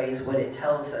paraphrase what it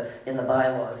tells us in the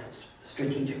bylaws that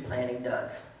strategic planning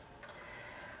does.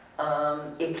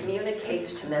 It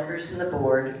communicates to members in the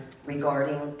board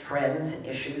regarding trends and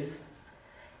issues.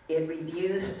 It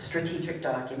reviews strategic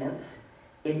documents.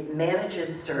 It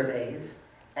manages surveys,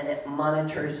 and it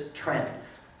monitors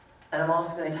trends. And I'm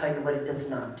also going to tell you what it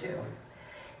does not do.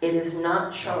 It is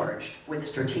not charged with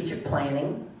strategic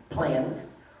plans,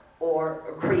 or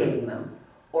creating them,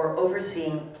 or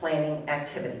overseeing planning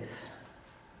activities.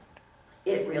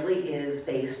 It really is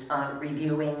based on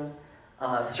reviewing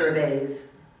surveys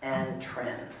and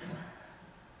trends.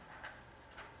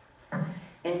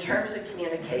 In terms of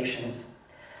communications,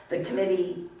 the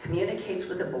committee communicates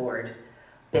with the board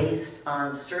based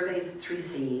on surveys it's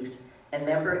received and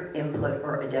member input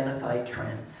or identified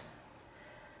trends.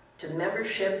 To the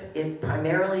membership, it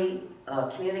primarily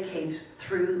communicates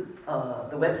through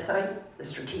the website. The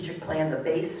strategic plan, the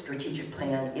base strategic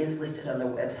plan is listed on the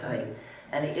website,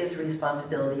 and it is the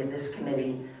responsibility of this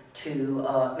committee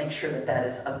to make sure that that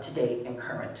is up to date and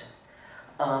current.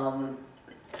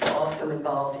 It's also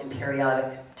involved in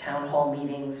periodic town hall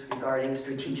meetings regarding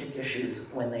strategic issues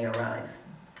when they arise.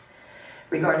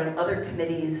 Regarding other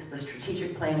committees, the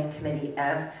Strategic Planning Committee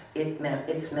asks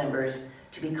its members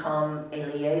to become a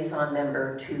liaison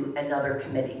member to another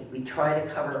committee. We try to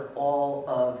cover all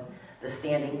of the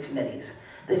standing committees.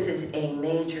 This is a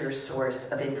major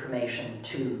source of information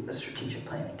to the Strategic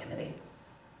Planning Committee.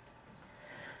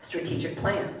 Strategic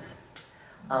plans.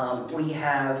 We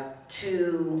have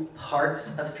 2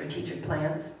 parts of strategic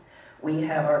plans. We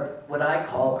have what I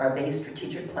call our base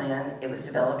strategic plan. It was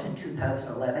developed in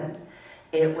 2011.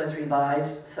 It was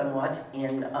revised somewhat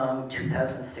in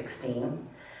 2016.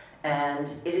 And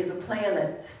it is a plan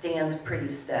that stands pretty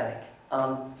static.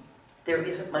 There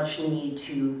isn't much need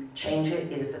to change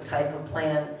it. It is the type of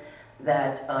plan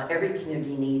that every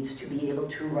community needs to be able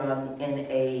to run in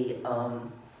a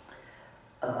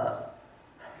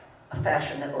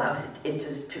fashion that allows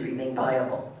it to remain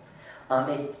viable.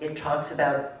 It talks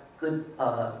about good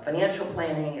financial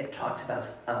planning. It talks about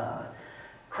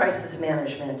crisis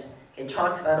management. It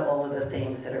talks about all of the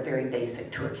things that are very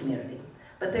basic to a community.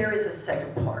 But there is a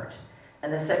second part,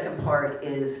 and the second part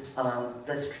is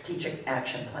the Strategic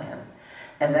Action Plan,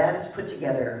 and that is put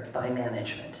together by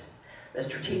management. The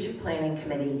Strategic Planning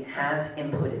Committee has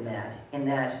input in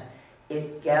that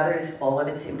It gathers all of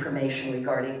its information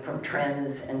regarding from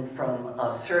trends and from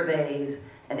surveys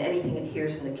and anything it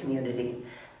hears in the community.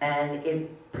 And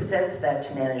it presents that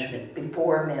to management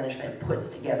before management puts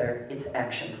together its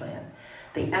action plan.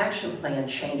 The action plan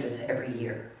changes every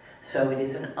year, so it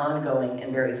is an ongoing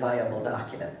and very viable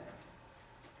document.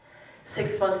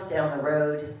 6 months down the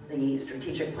road, the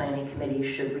Strategic Planning Committee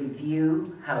should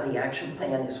review how the action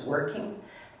plan is working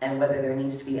and whether there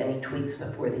needs to be any tweaks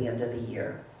before the end of the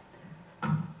year.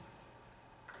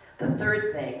 The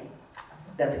third thing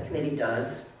that the committee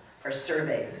does are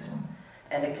surveys.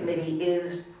 And the committee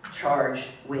is charged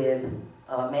with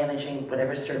managing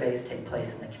whatever surveys take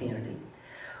place in the community.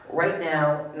 Right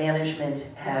now, management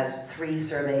has 3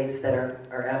 surveys that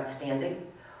are outstanding.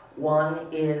 One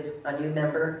is a new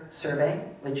member survey,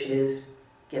 which is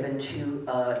given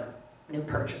to new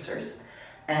purchasers.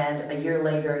 And a year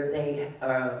later, they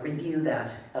review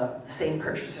that. The same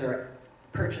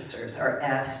purchasers are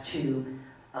asked to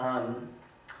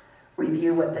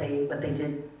review what they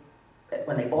did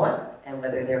when they bought and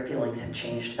whether their feelings have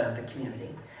changed about the community.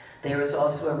 There is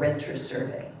also a renter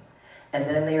survey. And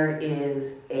then there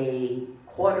is a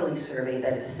quarterly survey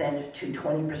that is sent to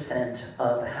 20%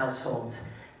 of the households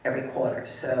every quarter.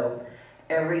 So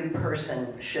every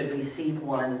person should receive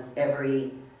one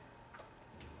every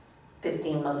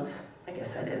 15 months, I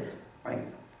guess that is, right?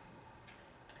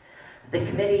 The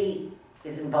committee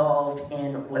is involved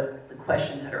in what the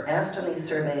questions that are asked on these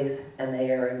surveys, and they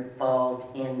are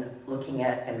involved in looking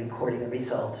at and recording the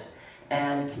results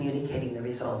and communicating the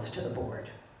results to the board.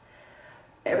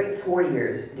 Every 4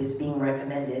 years, it is being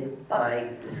recommended by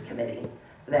this committee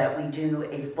that we do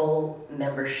a full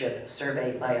membership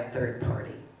survey by a third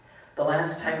party. The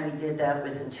last time we did that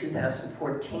was in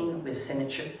 2014 with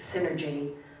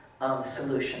Synergy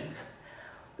Solutions.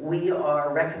 We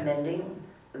are recommending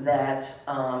that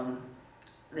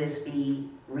this be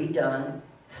redone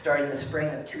starting the spring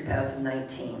of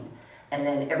 2019, and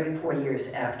then every 4 years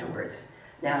afterwards.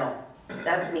 Now,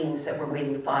 that means that we're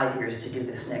waiting 5 years to do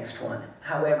this next one.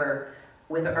 However,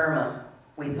 with Irma,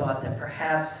 we thought that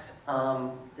perhaps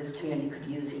this community could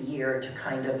use a year to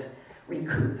kind of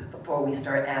recoup before we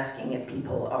start asking if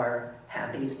people are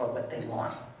happy or what they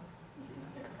want.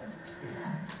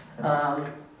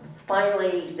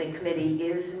 Finally, the committee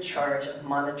is in charge of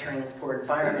monitoring for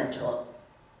environmental,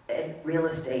 real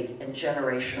estate, and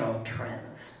generational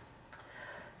trends.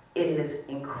 It is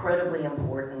incredibly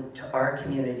important to our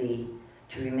community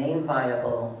to remain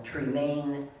viable, to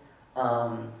remain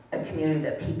a community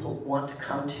that people want to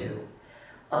come to,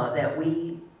 that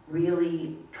we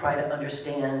really try to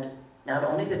understand not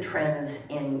only the trends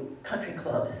in country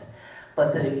clubs,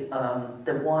 but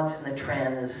the wants and the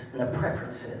trends and the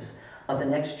preferences of the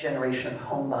next generation of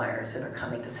home buyers that are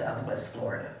coming to Southwest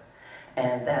Florida.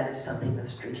 And that is something the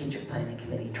Strategic Planning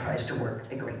Committee tries to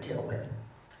work a great deal with.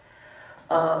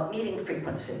 Meeting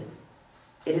frequency.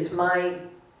 It is my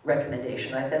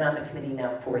recommendation, I've been on the committee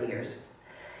now 4 years.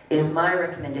 It is my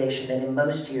recommendation that in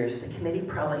most years, the committee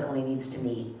probably only needs to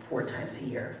meet 4 times a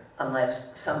year,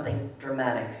 unless something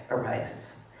dramatic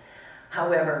arises.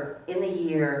 However, in the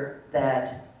year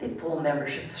that the full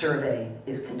membership survey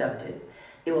is conducted,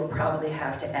 it will probably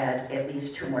have to add at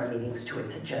least 2 more meetings to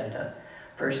its agenda.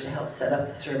 First, to help set up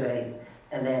the survey,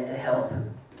 and then to help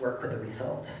work with the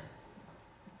results.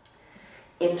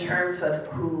 In terms of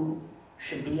who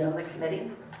should be on the committee,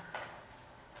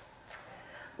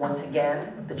 once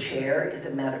again, the chair is a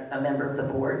member of the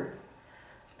board.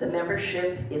 The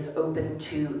membership is open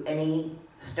to any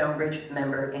Stonebridge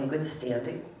member in good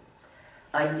standing.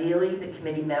 Ideally, the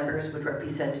committee members would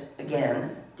represent,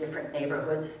 again, different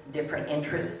neighborhoods, different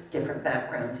interests, different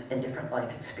backgrounds, and different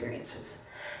life experiences.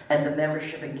 And the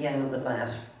membership, again, would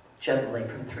last generally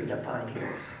from 3 to 5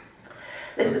 years.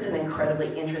 This is an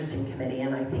incredibly interesting committee,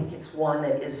 and I think it's one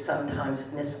that is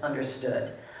sometimes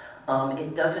misunderstood.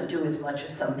 It doesn't do as much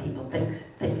as some people think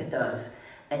it does,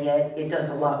 and yet it does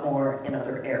a lot more in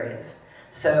other areas.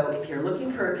 So if you're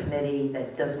looking for a committee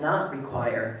that does not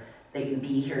require that you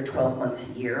be here 12 months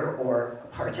a year or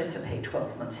participate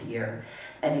 12 months a year,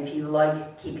 and if you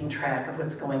like keeping track of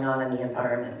what's going on in the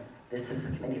environment, this is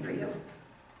the committee for you.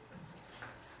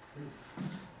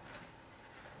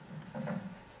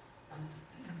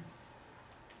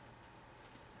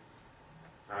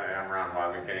 Hi, I'm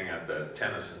Ron King at the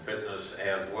Tennis and Fitness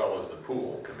as well as the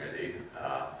Pool Committee.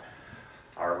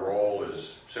 Our role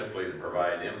is simply to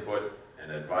provide input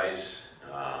and advice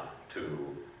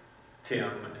to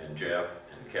Tim and Jeff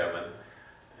and Kevin,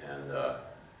 and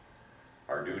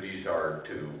our duties are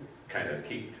to kind of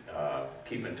keep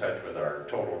in touch with our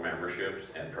total memberships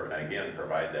and again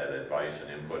provide that advice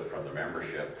and input from the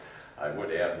membership. I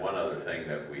would add one other thing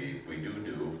that we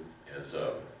do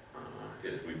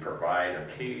is we provide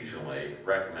occasionally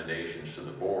recommendations to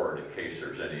the board in case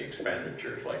there's any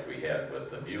expenditures like we had with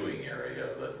the viewing area,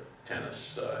 the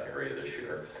tennis area this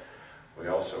year. We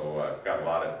also got a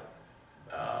lot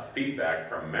of feedback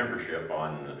from membership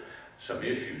on some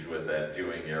issues with that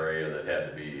viewing area that had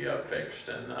to be fixed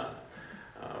and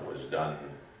was done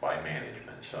by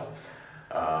management. So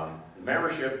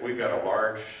membership, we've got a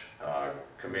large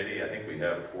committee. I think we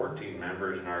have 14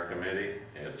 members in our committee.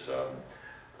 It's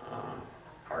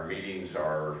our meetings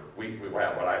are weekly.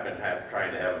 Well, I've been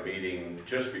trying to have a meeting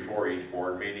just before each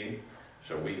board meeting.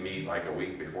 So we meet like a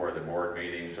week before the board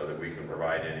meeting so that we can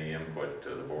provide any input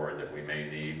to the board that we may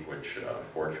need, which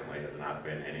fortunately has not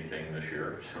been anything this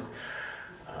year. So,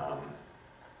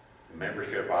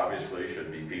 membership obviously should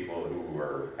be people who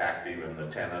are active in the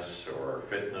tennis or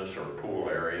fitness or pool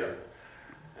area,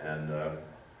 and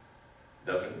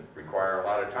doesn't require a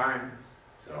lot of time.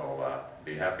 So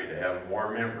be happy to have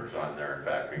more members on there, in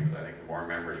fact, because I think the more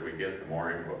members we get, the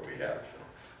more input we have. So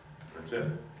that's it.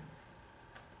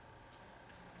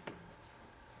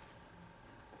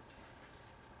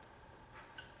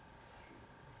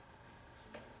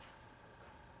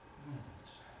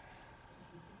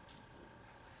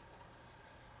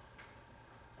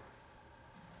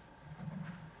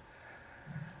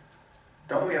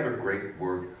 Don't we have a great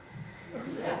board?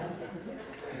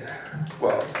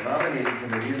 Well, the nominating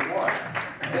committee is one.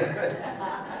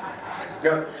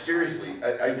 No, seriously,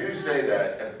 I do say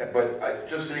that, but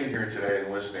just sitting here today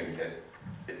and listening,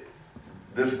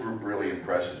 this group really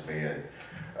impresses me. And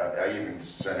I even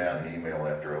sent out an email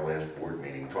after our last board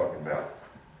meeting talking about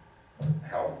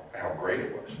how great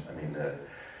it was. I mean,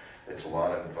 it's a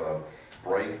lot of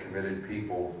bright, committed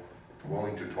people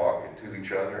willing to talk to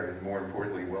each other, and more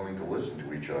importantly, willing to listen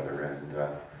to each other, and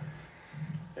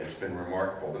it's been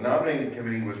remarkable. The nominating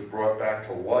committee was brought back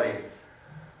to life,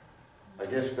 I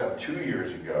guess, about 2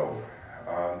 years ago.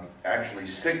 Actually,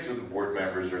 6 of the board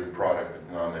members are the product of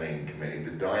the nominating committee.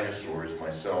 The dinosaurs,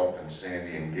 myself and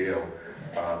Sandy and Gail,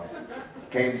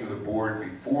 came to the board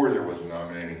before there was a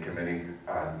nominating committee.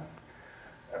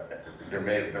 There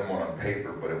may have been one on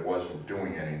paper, but it wasn't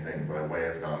doing anything by way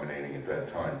of nominating at that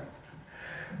time.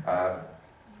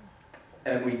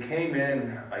 And we came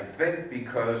in, I think,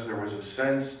 because there was a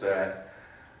sense that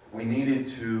we needed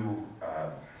to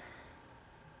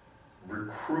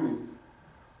recruit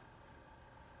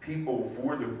people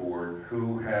for the board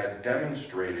who had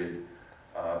demonstrated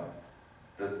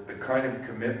the kind of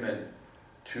commitment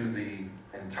to the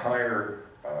entire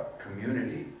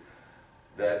community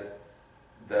that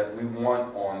we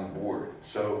want on the board.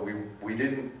 So we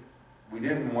didn't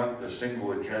want the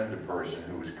single agenda person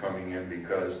who was coming in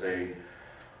because they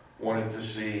wanted to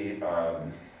see, a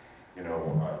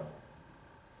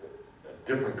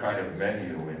different kind of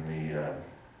menu in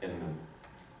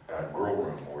the grill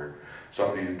room, or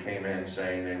somebody who came in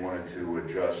saying they wanted to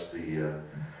adjust the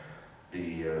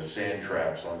sand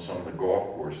traps on some of the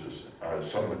golf courses,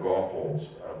 some of the golf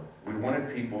holes. We wanted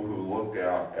people who looked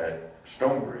out at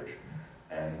Stonebridge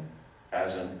and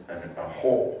as a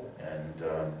whole, and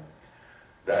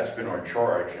that's been our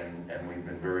charge, and we've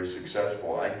been very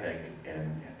successful, I think,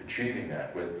 in achieving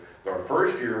that. With our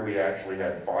first year, we actually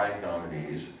had 5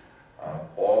 nominees,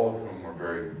 all of whom were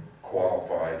very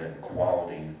qualified and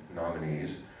quality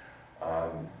nominees.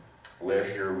 Last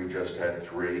year, we just had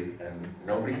 3, and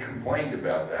nobody complained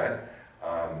about that.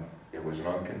 It was an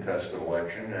uncontested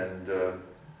election, and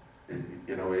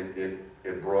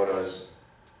it brought us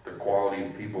the quality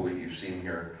of people that you've seen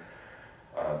here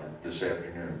this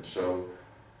afternoon. So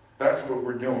that's what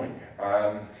we're doing.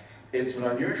 It's an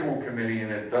unusual committee,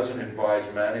 and it doesn't advise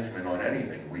management on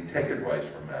anything. We take advice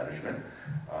from management.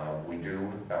 We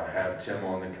do have Tim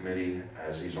on the committee,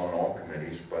 as he's on all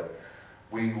committees, but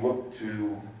we look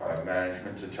to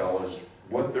management to tell us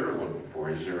what they're looking for.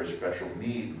 Is there a special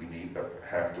need we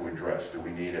have to address? Do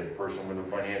we need a person with a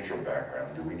financial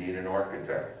background? Do we need an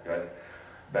architect?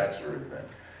 That sort of thing.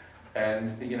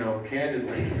 And,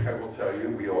 candidly, I will tell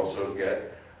you, we also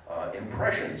get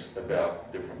impressions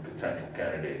about different potential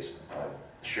candidates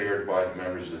shared by the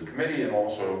members of the committee and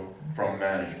also from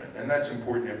management. And that's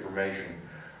important information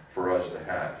for us to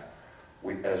have.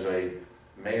 As I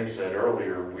may have said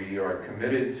earlier, we are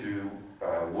committed to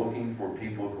looking for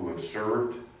people who have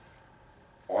served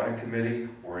on a committee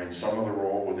or in some other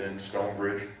role within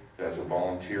Stonebridge as a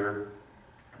volunteer.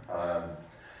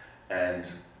 And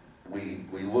we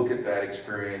look at that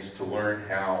experience to learn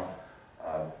how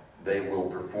they will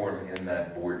perform in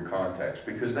that board context,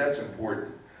 because that's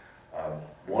important.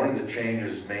 One of the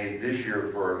changes made this year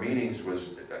for our meetings was,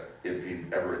 if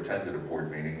you've ever attended a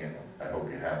board meeting, and I hope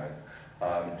you haven't,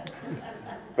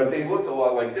 but they looked a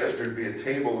lot like this. There'd be a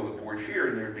table with a board here,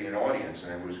 and there'd be an audience,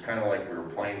 and it was kind of like we were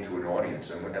playing to an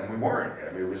audience, and we weren't.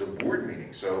 I mean, it was a board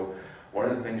meeting. So one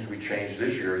of the things we changed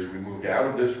this year is we moved out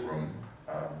of this room,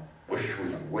 which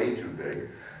was way too big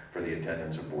for the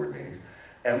attendance of board meetings,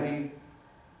 and we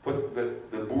put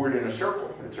the board in a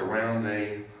circle. It's around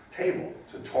a table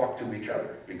to talk to each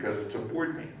other, because it's a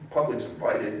board meeting. The public's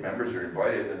invited, members are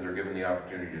invited, and they're given the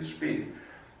opportunity to speak,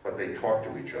 but they talk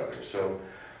to each other. So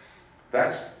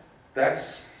that's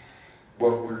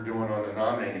what we're doing on the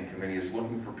nominating committee, is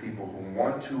looking for people who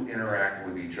want to interact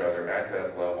with each other at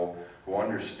that level, who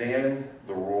understand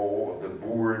the role of the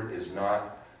board is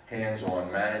not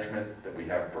hands-on management, that we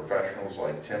have professionals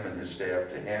like Tim and his staff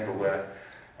to handle that,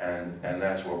 and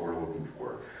that's what we're looking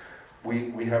for.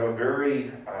 We have a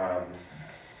very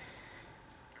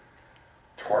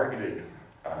targeted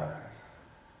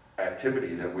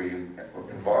activity that we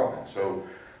involve in. So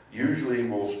usually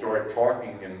we'll start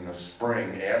talking in the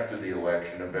spring after the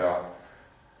election about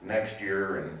next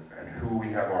year and who we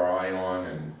have our eye on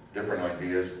and different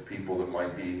ideas, people that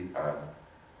might be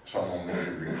someone we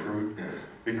should recruit,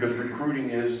 because recruiting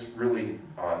is really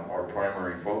our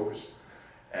primary focus.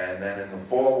 And then in the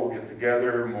fall, we'll get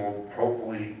together and we'll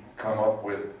hopefully come up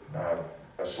with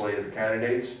a slate of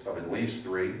candidates of at least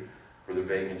 3 for the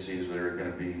vacancies that are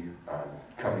going to be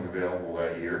coming available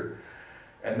that year.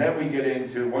 And then we get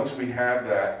into, once we have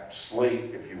that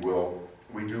slate, if you will,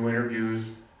 we do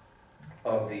interviews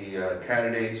of the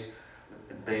candidates.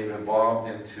 They've evolved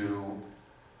into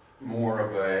more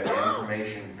of an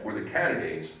information for the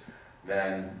candidates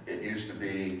than it used to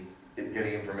be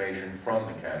getting information from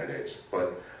the candidates.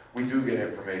 But we do get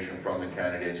information from the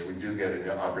candidates. We do get an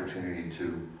opportunity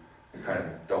to kind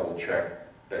of double check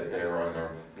that they're on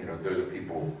their, they're the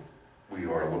people we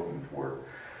are looking for.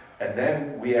 And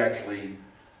then we actually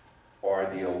are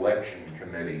the election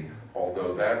committee,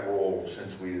 although that role,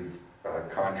 since we've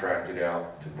contracted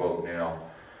out to vote now,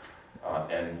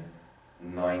 and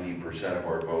 90% of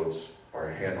our votes are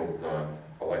handled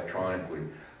electronically,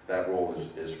 that role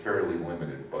is fairly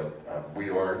limited, but we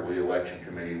are the election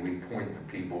committee. We point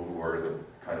the people who are the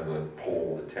kind of the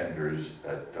poll attenders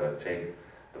that take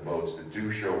the votes, that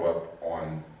do show up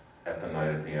at the night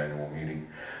of the annual meeting.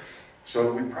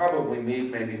 So we probably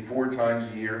meet maybe 4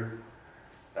 times a year.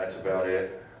 That's about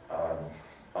it.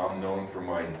 I'm known for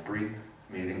my brief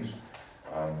meetings,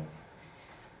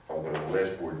 although the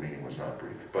last board meeting was not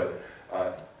brief, but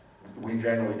we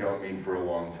generally don't meet for a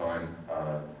long time.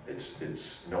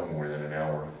 It's no more than an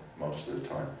hour most of the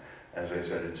time. As I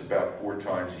said, it's about 4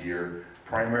 times a year,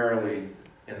 primarily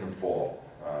in the fall,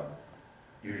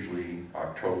 usually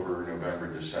October, November,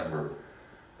 December,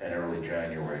 and early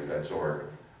January. That's our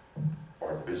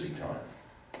busy time.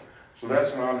 So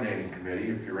that's the nominating committee,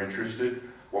 if you're interested.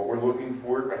 What we're looking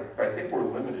for, I think we're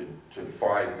limited to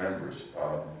 5 members,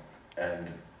 and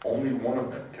only one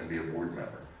of them can be a board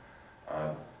member.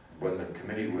 When the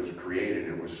committee was created,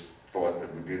 it was thought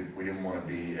that we didn't want to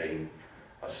be a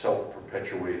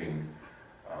self-perpetuating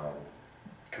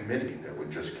committee that would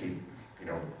just keep,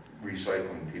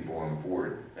 recycling people on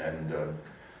board. And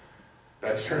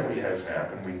that certainly hasn't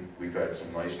happened. We've had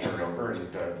some nice turnover, and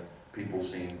people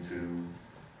seem to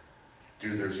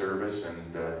do their service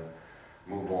and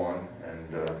move on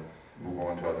to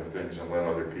other things and let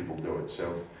other people do it.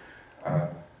 So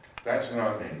that's the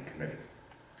nominating committee.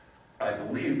 I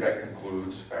believe that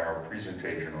concludes our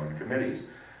presentation on committees.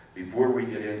 Before we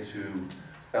get into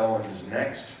Ellen's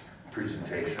next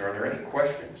presentation, are there any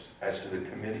questions as to the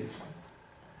committees?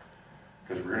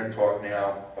 Because we're going to talk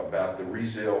now about the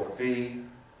resale fee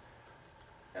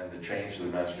and the change to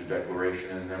the master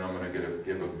declaration, and then I'm going to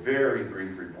give a very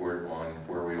brief report on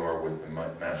where we are with the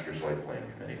master site plan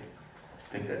committee. I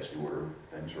think that's the order of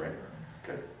things, right?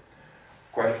 Okay.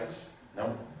 Questions?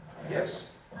 No? Yes?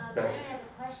 I don't have a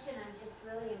question. I'm just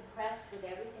really impressed with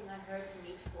everything I heard from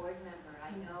each board member.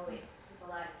 I know it took a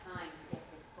lot of time to get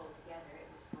this pulled together. It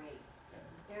was great.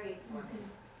 Very informative.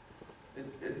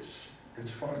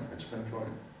 It's fun. It's been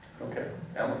fun. Okay.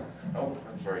 Ellen? Oh,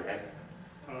 I'm sorry. Hank.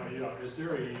 Is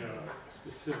there a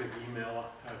specific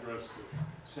email address to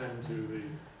send to the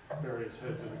various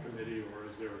heads of the committee, or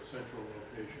is there a central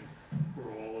location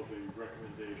where all of the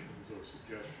recommendations or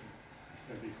suggestions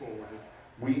can be forwarded?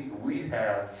 We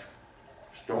have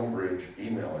Stonebridge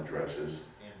email addresses.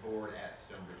 And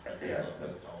board@Stonebridge. Yeah.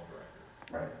 Those to all directors.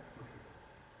 Right.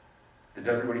 Did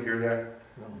everybody hear that?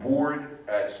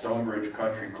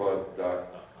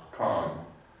 Board@StonebridgeCountryClub.com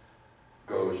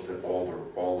goes to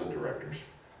all the directors,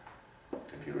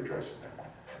 if you address address it now.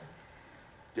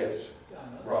 Yes,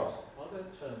 John, Ross. are there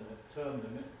term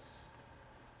limits?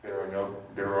 There are no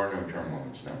term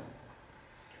limits, no.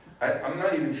 I'm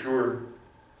not even sure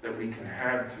that we can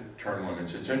have term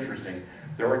limits. It's interesting.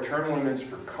 There are term limits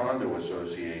for condo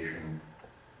association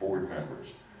board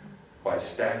members by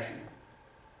statute,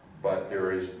 but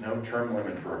there is no term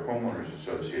limit for a homeowners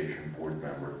association board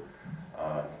member.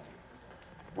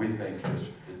 We think just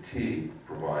fatigue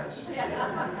provides the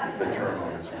term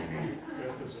limits we need.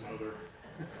 Death is another.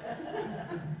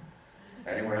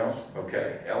 Anyone else?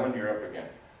 Okay, Ellen, you're up again.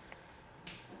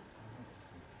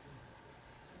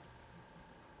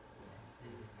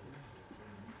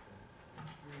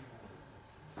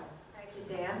 Thank you,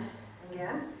 Dan,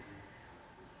 again.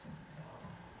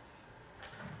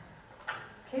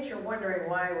 In case you're wondering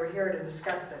why we're here to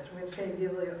discuss this, I'm just going to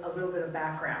give you a little bit of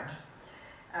background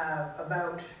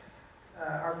about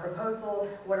our proposal,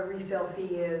 what a resale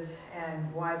fee is,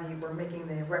 and why we're making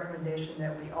the recommendation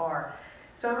that we are.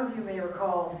 Some of you may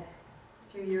recall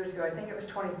a few years ago, I think it was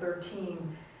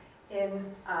 2013,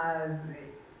 in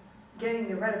getting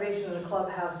the renovation of the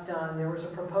clubhouse done, there was a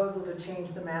proposal to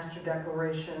change the master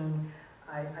declaration.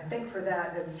 I think for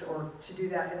that, or to do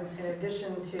that in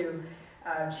addition to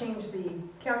change the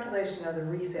calculation of the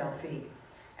resale fee.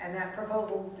 And that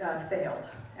proposal failed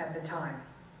at the time.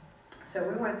 So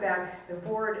we went back, the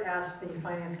board asked the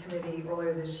finance committee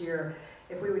earlier this year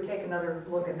if we would take another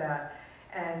look at that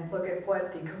and look at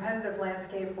what the competitive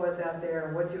landscape was out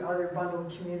there, what do other bundled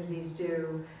communities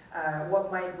do, what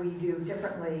might we do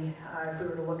differently if we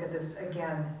were to look at this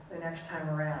again the next time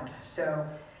around. So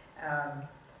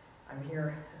I'm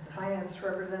here as the finance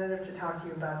representative to talk to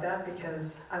you about that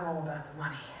because I'm all about the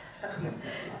money. So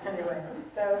anyway,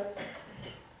 so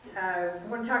I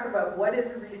want to talk about what is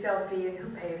a resale fee and who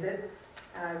pays it.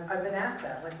 I've been asked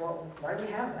that, like, well, why do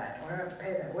we have that? Why do we have to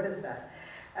pay that? What is that?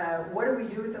 What do we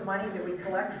do with the money that we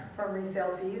collect from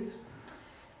resale fees?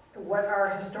 What our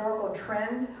historical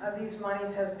trend of these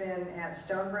monies has been at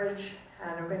Stonebridge,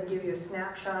 and I'm going to give you a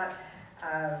snapshot.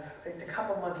 It's a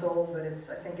couple months old, but I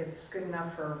think it's good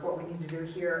enough for what we need to do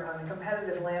here on the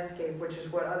competitive landscape, which is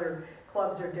what other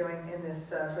clubs are doing in this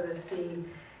for this fee.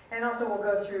 And also we'll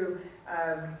go through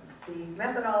the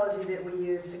methodology that we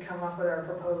use to come up with our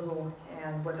proposal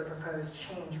and what the proposed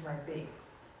change might be.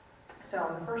 So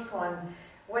on the first one,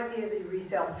 what is a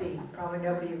resale fee? Probably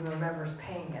nobody even remembers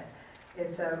paying it.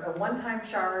 It's a one-time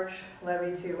charge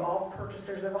levied to all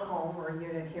purchasers of a home or a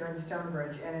unit here in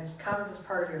Stonebridge, and it comes as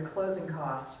part of your closing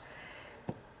costs.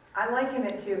 I liken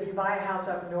it to if you buy a house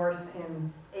up north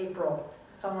in April,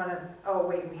 oh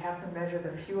wait, we have to measure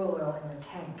the fuel oil in the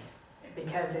tank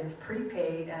because it's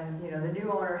prepaid and the new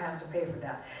owner has to pay for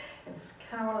that. It's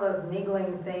kind of one of those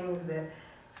niggling things that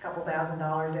it's a couple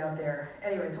 $1,000s out there.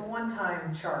 Anyway, it's a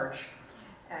one-time charge.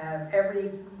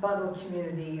 Every bundled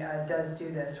community does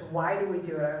do this. Why do we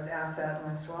do it? I was asked that,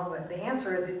 and I said, well, the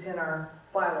answer is it's in our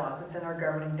bylaws, it's in our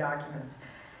governing documents.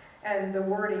 And the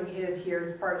wording is here,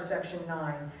 it's part of section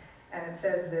 9, and it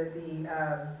says that the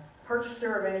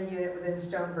purchaser of any unit within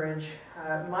Stonebridge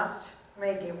must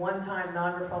make a one-time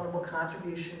non-refundable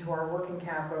contribution to our working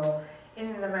capital in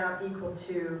an amount equal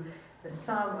to the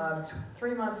sum of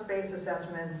 3 months base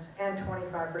assessments and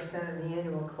 25% of the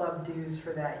annual club dues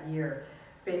for that year.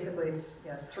 Basically, it's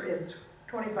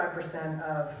 25%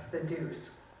 of the dues.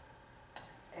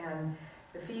 And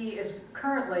the fee is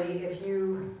currently,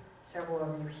 several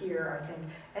of you here, I think,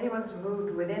 anyone's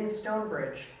moved within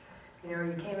Stonebridge.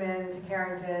 You came in to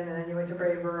Carrington, and then you went to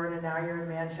Braeburn, and now you're in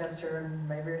Manchester, and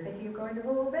maybe you're thinking of going to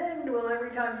Willow Bend. Well,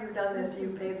 every time you've done this,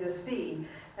 you've paid this fee.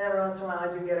 And every once in a while, I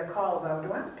do get a call about,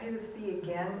 do I have to pay this fee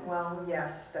again? Well,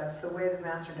 yes, that's the way the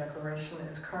master declaration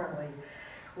is currently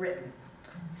written.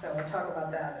 So we'll talk about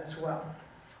that as well.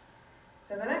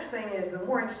 So the next thing is, the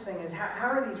more interesting is, how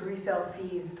are these resale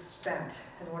fees spent,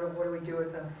 and what do we do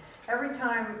with them? Every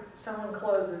time someone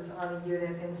closes on a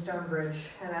unit in Stonebridge,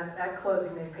 and at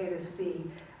closing they pay this fee,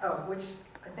 which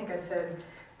I think I said,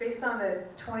 based on the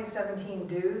 2017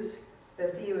 dues, the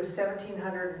fee was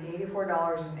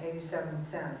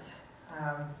 $1,784.87,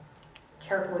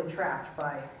 carefully tracked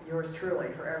by yours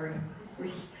truly for every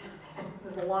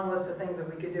there's a long list of things that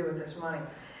we could do with this money.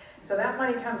 So that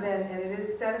money comes in, and it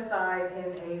is set aside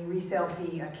in a resale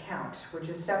fee account, which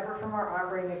is separate from our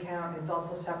operating account. It's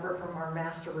also separate from our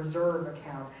master reserve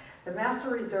account. The master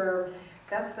reserve,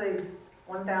 that's the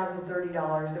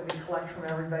 $1,030 that we collect from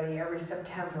everybody every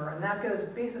September, and that goes,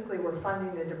 basically we're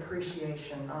funding the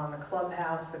depreciation on the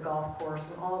clubhouse, the golf course,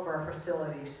 and all of our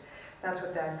facilities. That's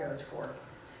what that goes for.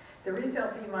 The resale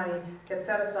fee money gets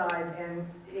set aside, and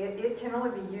it can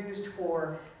only be used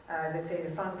for as I say,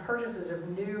 to fund purchases of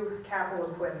new capital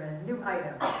equipment, new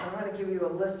items. I'm going to give you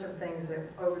a list of things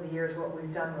that over the years what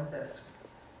we've done with this.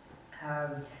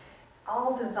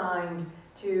 All designed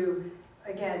to,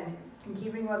 again, in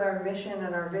keeping with our mission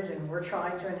and our vision, we're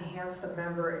trying to enhance the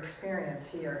member experience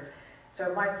here.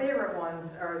 So my favorite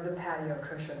ones are the patio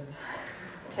cushions.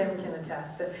 Tim can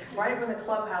attest that right when the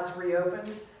clubhouse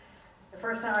reopened, the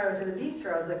first time I went to the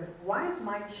bistro, I was like, why is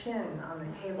my chin on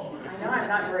the table? I know I'm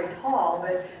not very tall,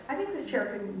 but I think this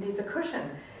chair needs a cushion.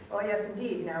 Well, yes,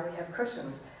 indeed, now we have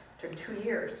cushions. It took 2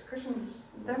 years. Cushions,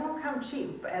 they don't come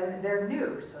cheap, and they're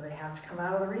new, so they have to come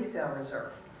out of the resale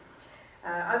reserve.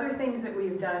 Other things that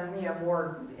we've done,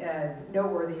 more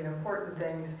noteworthy and important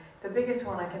things, the biggest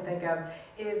one I can think of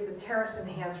is the terrace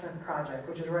enhancement project,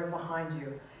 which is right behind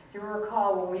you. If you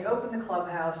recall, when we opened the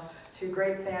clubhouse to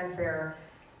great fanfare,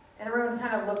 and everyone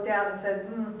kind of looked out and said,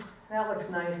 that looks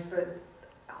nice, but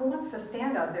who wants to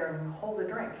stand out there and hold a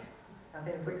drink?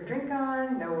 Nothing to put your drink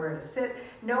on, nowhere to sit.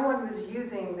 No one was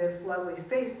using this lovely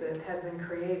space that had been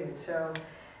created. So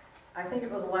I think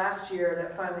it was last year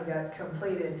that finally got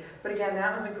completed. But again,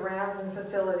 that was a grounds and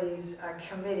facilities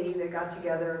committee that got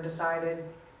together and decided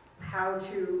how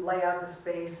to lay out the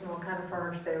space and what kind of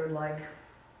furniture they would like.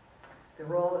 The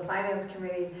role of the finance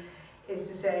committee is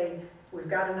to say, we've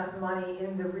got enough money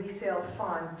in the resale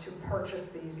fund to purchase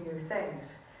these new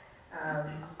things.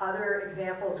 Other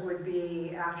examples would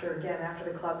be after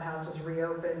the clubhouse was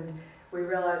reopened, we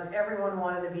realized everyone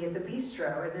wanted to be at the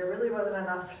bistro, and there really wasn't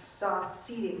enough soft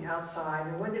seating outside.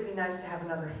 And wouldn't it be nice to have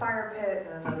another fire pit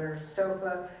and another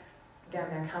sofa? Again,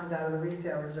 that comes out of the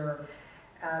resale reserve.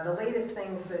 The latest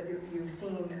things that you've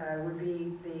seen would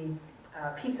be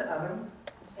the pizza oven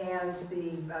and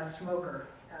the smoker.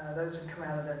 Those would come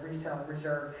out of the resale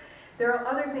reserve. There are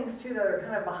other things too that are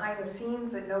kind of behind the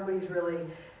scenes that nobody's really,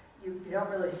 you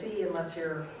don't really see unless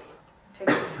you're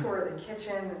taking a tour of the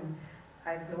kitchen.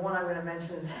 And the one I'm going to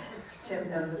mention is, Tim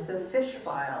knows, is the fish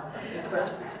file.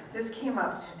 But this came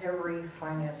up at every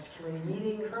finance committee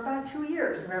meeting for about 2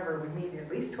 years. Remember, we meet at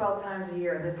least 12 times a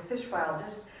year. This fish file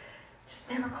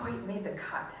just never quite made the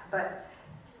cut. But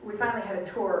we finally had a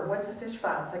tour. What's a fish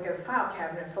file? It's like a file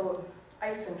cabinet full of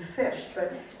ice and fish,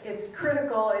 but it's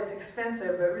critical, it's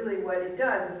expensive, but really what it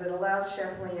does is it allows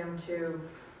Chef Liam to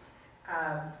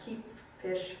keep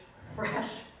fish fresh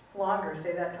longer,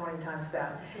 say that 20 times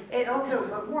fast. It also,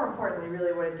 but more importantly,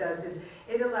 really what it does is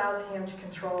it allows him to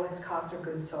control his cost of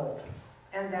goods sold.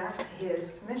 And that's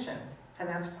his mission. And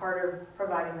that's part of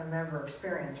providing the member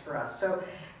experience for us. So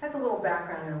that's a little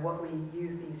background on what we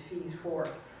use these fees for.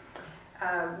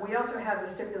 We also have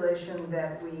the stipulation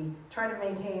that we try to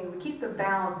maintain, we keep the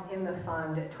balance in the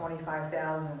fund at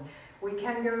 $25,000. We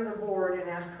can go to the board and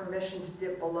ask permission to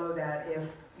dip below that if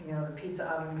the pizza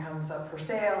oven comes up for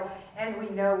sale, and we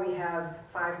know we have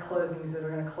 5 closings that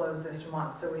are going to close this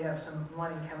month, so we have some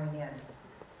money coming in.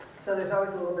 So there's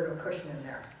always a little bit of a cushion in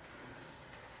there.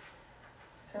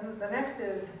 So the next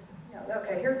is,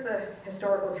 okay, here's the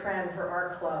historical trend for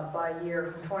our club by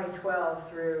year from 2012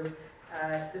 through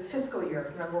the fiscal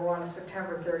year. Remember, we're on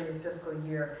September 30th fiscal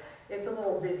year. It's a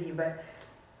little busy, but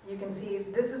you can see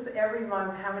this is every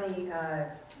month how many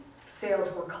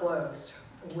sales were closed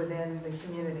within the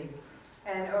community.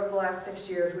 And over the last 6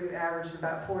 years, we've averaged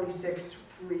about 46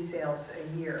 resales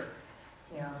a year.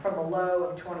 From a low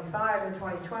of 25 in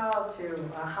 2012 to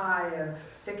a high of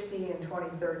 60 in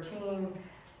 2013,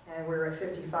 and we're at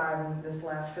 55 in this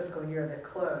last fiscal year that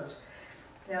closed.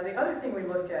 Now, the other thing we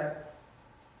looked at,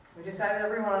 we decided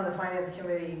everyone on the finance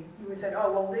committee, we said,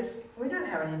 oh, well, we don't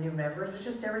have any new members. It's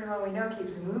just everyone we know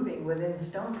keeps moving within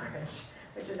Stonebridge,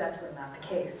 which is actually not the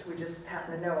case. We just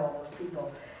happen to know all those people.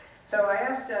 So I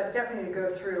asked Stephanie to go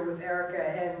through with Erica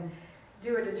and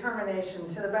do a determination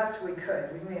to the best we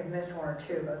could. We may have missed 1 or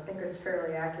 2, but I think it's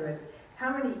fairly accurate.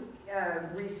 How many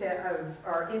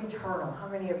are internal? How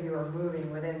many of you are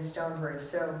moving within Stonebridge?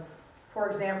 So, for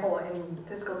example, in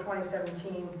fiscal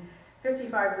 2017,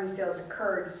 55 resales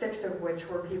occurred, 6 of which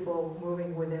were people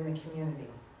moving within the community,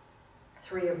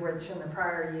 3 of which in the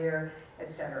prior year,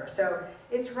 etc. So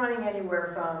it's running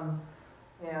anywhere from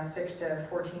 6 to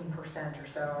 14% or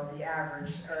so of the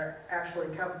average are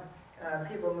actually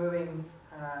people moving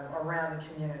around the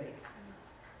community.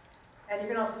 And you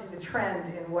can also see the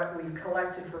trend in what we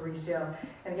collected for resale.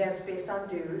 And again, it's based on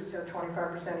dues, so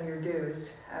 25% of your dues.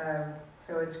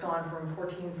 So it's gone from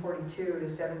 1442 to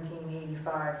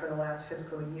 1785 for the last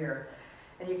fiscal year.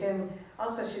 And you can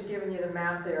also, she's given you the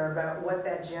math there about what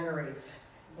that generates.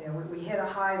 We hit a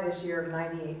high this year of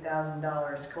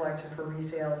 $98,000 collected for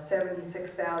resales,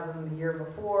 $76,000 the year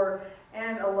before,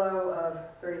 and a low of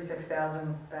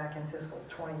 $36,000 back in fiscal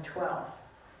 2012.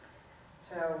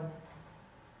 So,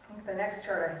 I think the next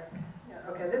chart,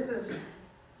 okay, this is,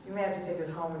 you may have to take this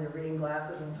home with your reading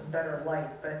glasses and some better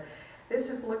light, but this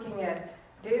is looking at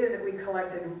data that we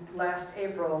collected last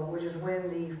April, which is when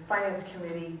the Finance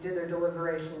Committee did their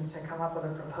deliberations to come up with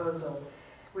a proposal.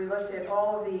 We looked at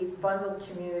all of the bundled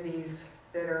communities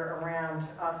that are around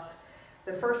us.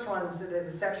 The first ones, there's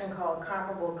a section called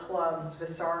Comparable Clubs,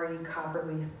 Vasari,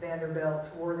 Copperleaf,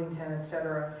 Vanderbilt, Worthington,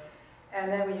 etc. And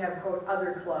then we have, quote,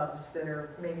 other clubs that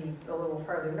are maybe a little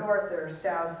farther north or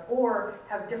south, or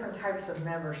have different types of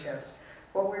memberships.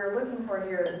 What we're looking for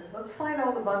here is, let's find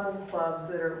all the bundled clubs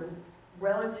that are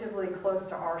relatively close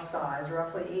to our size,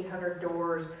 roughly 800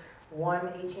 doors, one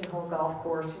 18-hole golf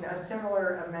course, a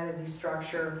similar amenity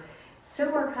structure,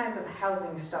 similar kinds of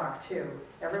housing stock too.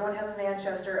 Everyone has a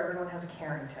Manchester, everyone has a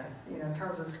Carrington, in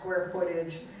terms of square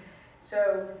footage.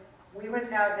 So we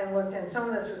went out and looked, and some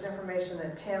of this was information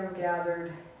that Tim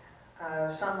gathered.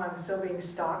 Some I'm still being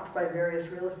stalked by various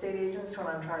real estate agents when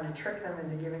I'm trying to trick them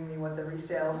into giving me what the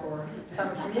resale for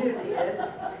some community is.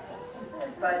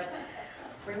 But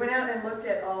we went out and looked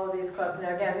at all of these clubs.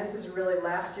 Now again, this is really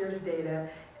last year's data.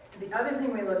 The other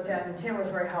thing we looked at, and Tim was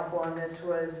very helpful on this,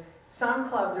 was some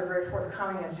clubs are very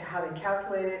forthcoming as to how they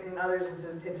calculate it, and others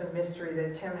it's a mystery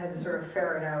that Tim had to sort of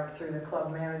ferret out through the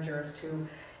club manager as to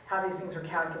how these things are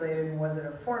calculated and was it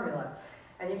a formula.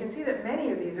 And you can see that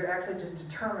many of these are actually just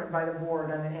determined by the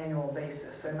board on an annual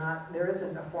basis. There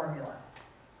isn't a formula.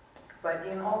 But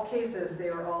in all cases,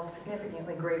 they were all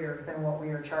significantly greater than what we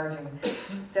are charging,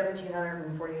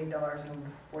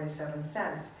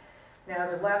 $1,748.47. Now,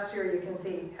 as of last year, you can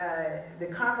see the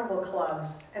comparable clubs,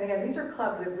 and again, these are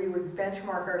clubs that we would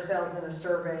benchmark ourselves in a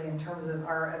survey in terms of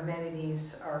our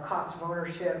amenities, our cost of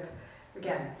ownership,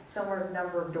 again, similar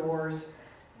number of doors.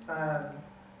 I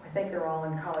think they're all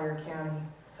in Collier County,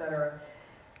 et cetera.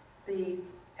 The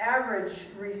average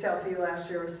resale fee last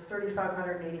year was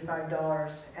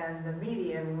 $3,585, and the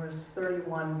median was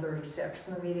 $3,136.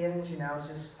 And the median, is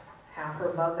just half or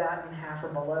above that and half or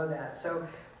below that. So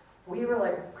we were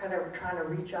like kind of trying to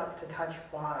reach up to touch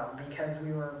bottom because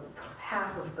we were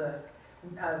half of the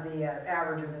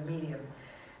average of the median.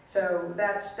 So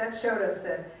that showed us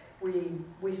that we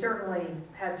certainly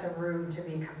had some room to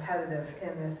be competitive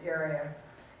in this area.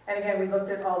 And again, we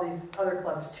looked at all these other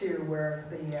clubs too, where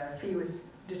the fee was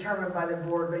determined by the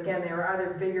board, but again, they were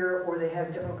either bigger or they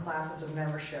had different classes of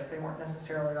membership. They weren't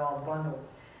necessarily all bundled.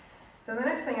 So the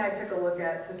next thing I took a look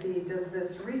at to see, does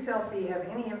this resale fee have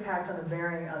any impact on the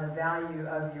bearing on the value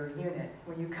of your unit?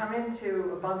 When you come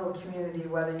into a bundled community,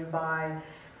 whether you buy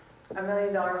 $1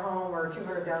 million home or a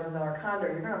 $200,000 condo,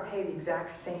 you're going to pay the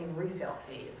exact same resale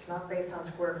fee. It's not based on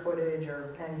square footage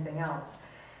or anything else.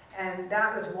 And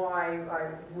that was why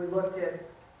we looked at,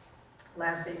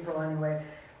 last April anyway,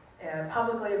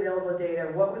 publicly available data.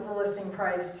 What was the listing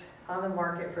price on the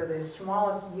market for the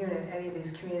smallest unit any of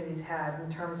these communities had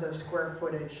in terms of square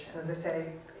footage? And as I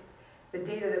say, the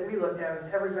data that we looked at was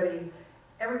everybody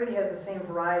has the same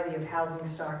variety of housing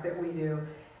stock that we do.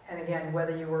 And again,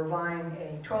 whether you were buying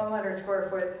a 1,200 square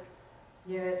foot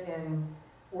unit in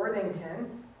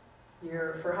Worthington,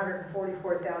 for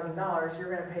 $144,000,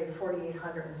 you're going to pay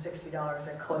 $4,860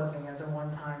 at closing as a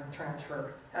one-time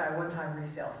transfer, one-time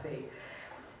resale fee.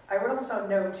 I would also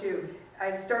note too,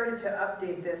 I started to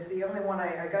update this. The only one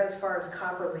I got as far as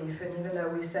Copperleaf, and even though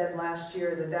we said last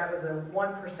year that was a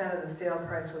 1% of the sale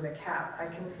price with a cap, I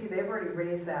can see they've already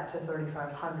raised that to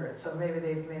 $3,500. So maybe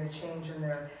they've made a change in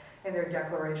their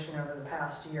declaration over the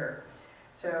past year.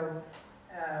 So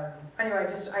anyway,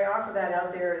 I offer that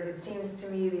out there. It seems to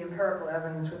me the empirical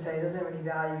evidence would say it doesn't have any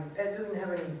value. It doesn't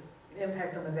have any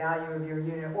impact on the value of your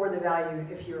unit or the value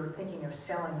if you're thinking of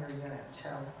selling your unit.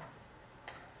 So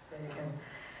you can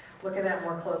look at that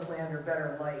more closely under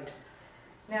better light.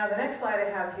 Now, the next slide I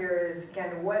have here is,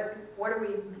 again, what are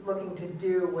we looking to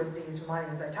do with these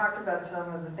monies? I talked about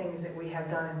some of the things that we have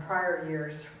done in prior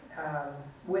years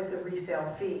with the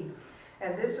resale fee.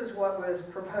 And this is what was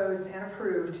proposed and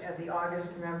approved at the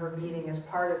August member meeting as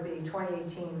part of the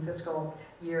 2018 fiscal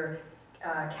year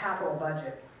capital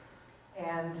budget.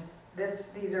 And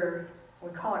these are,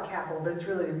 we call it capital, but it's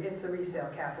the resale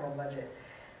capital budget.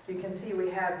 You can see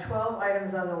we have 12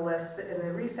 items on the list, and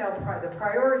the resale, the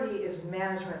priority is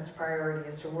management's priority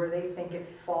as to where they think it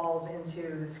falls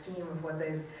into the scheme of what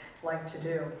they'd like to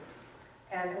do.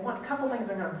 And a couple things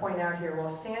I'm going to point out here. While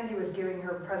Sandy was giving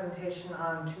her presentation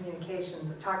on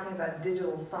communications, talking about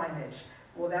digital signage,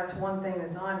 well, that's one thing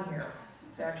that's on here.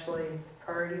 It's actually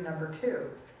priority number 2,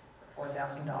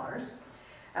 $4,000.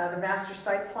 The master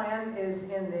site plan is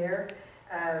in there.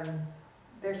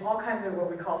 There's all kinds of what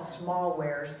we call small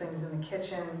wares, things in the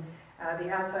kitchen, The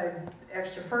outside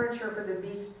extra furniture for the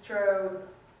bistro,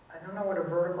 I don't know what a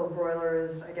vertical broiler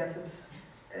is. I guess it's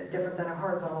different than a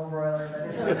horizontal broiler, but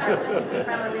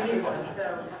apparently we need one.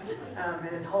 So,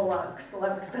 and it's a whole lot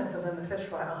less expensive than the fish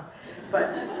file. But,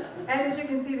 and as you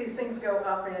can see, these things go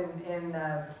up in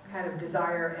kind of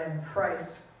desire and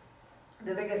price.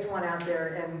 The biggest one out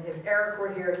there, and if Eric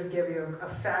were here, he'd give you a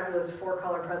fabulous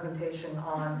 4-color presentation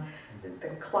on the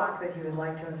clock that he would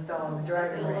like to install in the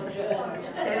driving range.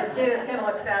 And it's going to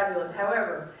look fabulous.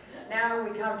 However, now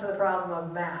we come to the problem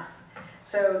of math.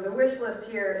 So the wish list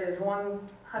here is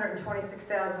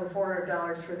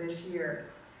 $126,400 for this year.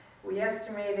 We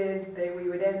estimated that we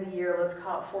would end the year, let's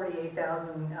call it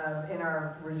 $48,000 in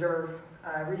our reserve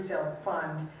resale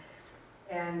fund.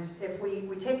 And if we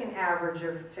take an average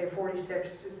of, say,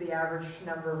 46 is the average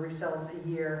number of resales a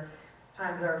year,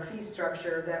 times our fee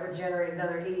structure, that would generate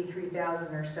another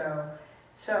 $83,000 or so.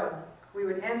 So we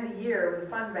would end the year with a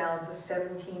fund balance of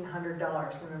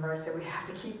 $1,700. Remember I said we have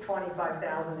to keep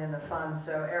 $25,000 in the fund,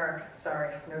 so Eric,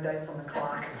 sorry, no dice on the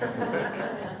clock.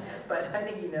 But I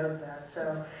think he knows that.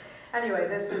 So anyway,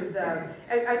 this is,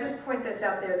 I just point this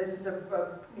out there, this is a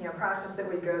process that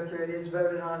we go through. It is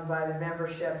voted on by the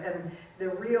membership, and the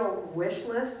real wish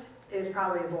list is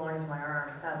probably as long as my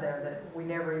arm out there that we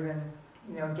never even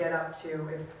get up to.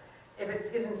 If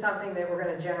it isn't something that we're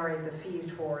going to generate the fees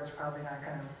for, it's probably not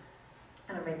going to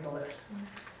make the list.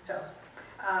 So,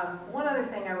 one other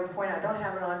thing I would point out, I don't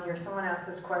have it on here, someone asked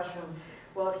this question,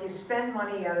 well, if you spend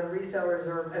money out of the resale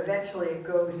reserve, eventually it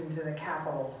goes into the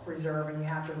capital reserve and you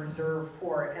have to reserve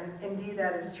for it, and indeed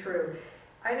that is true.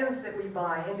 Items that we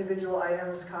buy, individual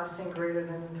items costing greater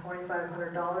than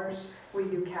 $2,500, we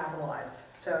do capitalize.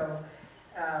 So,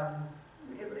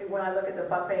 when I look at the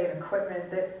buffet and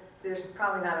equipment, there's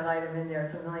probably not an item in there.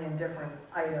 It's a million different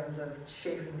items of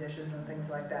chafing dishes and things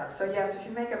like that. So yes, if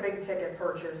you make a big ticket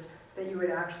purchase that you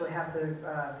would actually have to,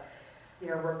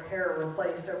 repair or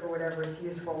replace over whatever its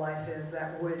useful life is,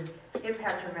 that would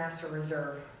impact your master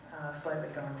reserve slightly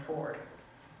going forward.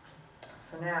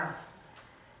 So now,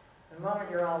 the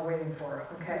moment you're all waiting for.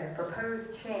 Okay, the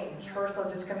proposed change. First, I'm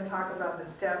just going to talk about the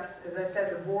steps. As I said,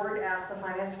 the board asked the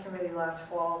finance committee last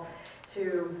fall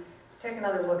to take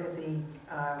another look at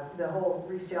the whole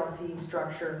resale fee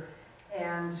structure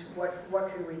and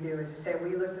what could we do. As I say,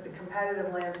 we looked at the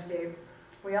competitive landscape.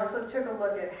 We also took a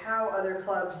look at how other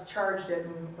clubs charged it,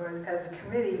 and as a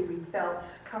committee, we felt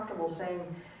comfortable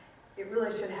saying it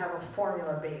really should have a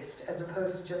formula based as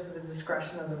opposed to just at the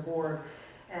discretion of the board.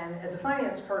 And as a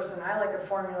finance person, I like a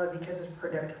formula because it's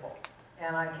predictable.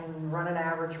 And I can run an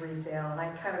average resale, and I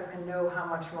kind of can know how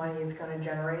much money it's going to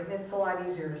generate, and it's a lot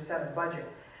easier to set a budget.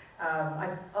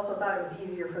 I also thought it was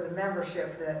easier for the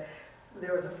membership that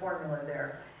there was a formula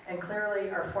there. And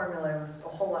clearly our formula was a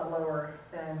whole lot lower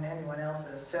than anyone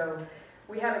else's. So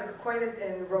we had quite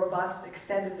a robust,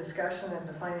 extended discussion at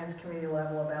the finance committee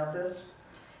level about this.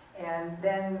 And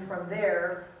then from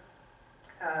there,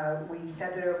 we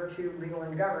sent it over to legal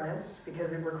and governance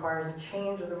because it requires a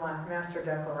change of the master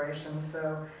declaration.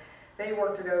 So they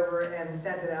worked it over and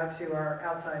sent it out to our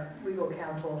outside legal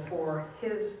counsel for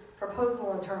his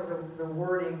proposal in terms of the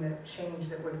wording, the change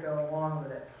that would go along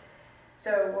with it.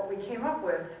 So what we came up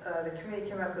with, the committee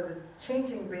came up with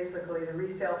changing basically the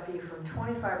resale fee from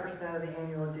 25% of the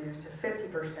annual dues to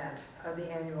 50% of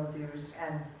the annual dues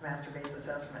and master base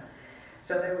assessment.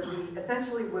 So there would be,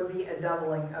 essentially would be a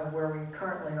doubling of where we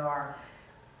currently are.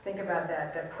 Think about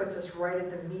that. That puts us right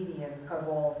at the median of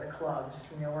all of the clubs.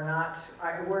 We're not,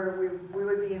 we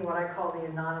would be in what I call the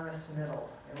anonymous middle.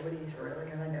 Nobody's really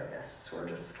going to notice. We're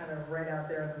just kind of right out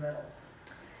there in the middle.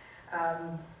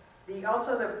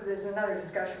 There's another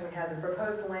discussion we had. The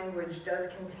proposed language does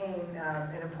contain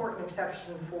an important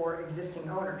exception for existing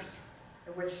owners,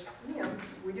 which,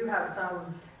 we do have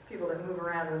some people that move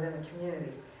around within the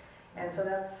community. And so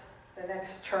that's the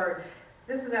next chart.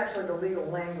 This is actually the legal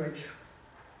language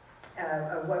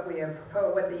of what we have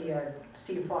proposed, what the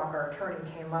Steve Falk, our attorney,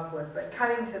 came up with. But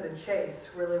cutting to the chase,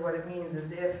 really what it means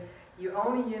is if you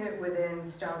own a unit within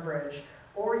Stonebridge,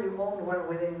 or you own one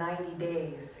within 90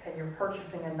 days and you're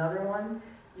purchasing another one,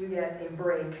 you get a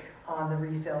break on the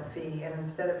resale fee. And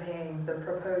instead of paying the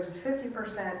proposed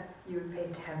 50%, you would pay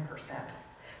 10%.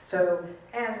 So,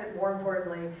 and more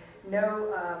importantly,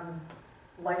 no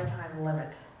lifetime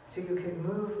limit. So you can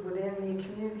move within the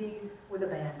community with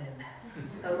abandon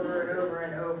over and over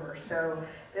and over. So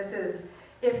this is,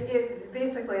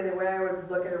 basically the way I would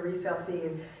look at a resale fee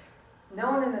is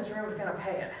no one in this room is going to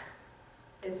pay it.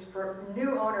 It's for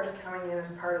new owners coming in as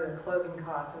part of their closing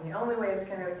costs. And the only way it's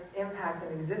going to impact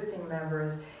an existing member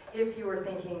is if you were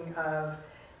thinking of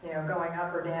going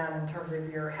up or down in terms of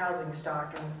your housing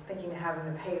stock and thinking of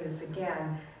having to pay this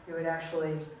again, it would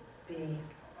actually be,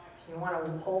 if you want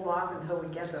to hold off until we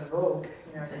get the vote,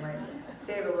 you might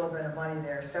save a little bit of money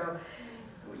there. So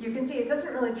you can see it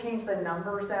doesn't really change the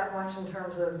numbers that much in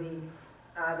terms of the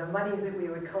monies that we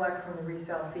would collect from the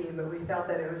resale fee, but we felt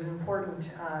that it was important,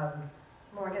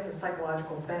 well, I guess a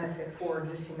psychological benefit for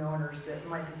existing owners that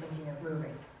might be thinking of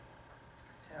moving.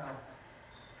 So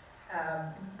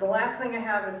the last thing I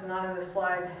have, it's not in the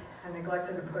slide, I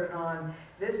neglected to put it on.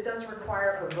 This does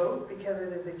require a vote because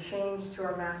it is a change to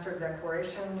our master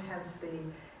declaration, hence the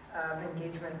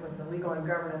engagement with the Legal and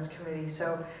Governance Committee.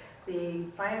 So the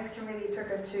Finance Committee took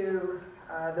it to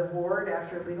the board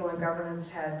after Legal and Governance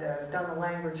had done the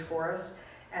language for us,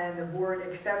 and the board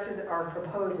accepted our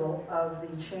proposal of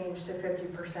the change to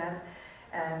 50%,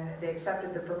 and they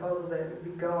accepted the proposal that it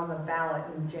would go on the ballot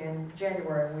in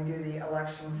January when we do the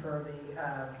election for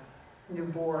the new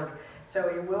board. So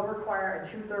it will require a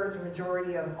 2/3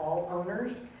 majority of all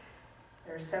owners.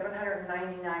 There's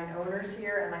 799 owners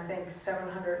here, and I think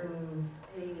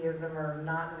 780 of them are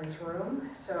not in this room.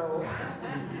 So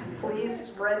please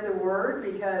spread the word,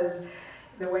 because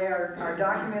the way our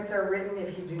documents are written,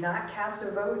 if you do not cast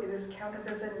a vote, it is counted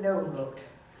as a no vote.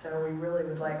 So we really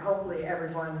would like, hopefully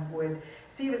everyone would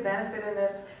see the benefit in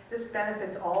this. This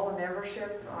benefits all the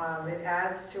membership. It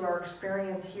adds to our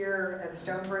experience here at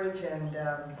Stonebridge, and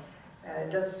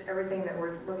it does everything that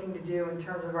we're looking to do in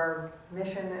terms of our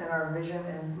mission and our vision,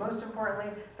 and most importantly,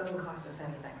 it doesn't cost us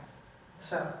anything.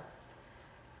 So,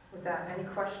 with that, any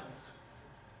questions?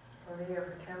 Over here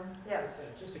for Tim? Yes?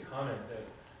 Just a comment that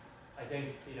I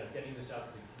think, getting this out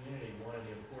to the community, one of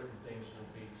the important things will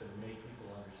be to make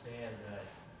people understand that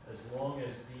as long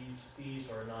as these fees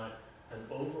are not an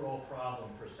overall problem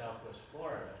for Southwest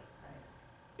Florida,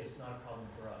 it's not a problem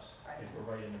for us if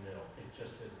we're right in the middle. It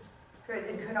just isn't. Good,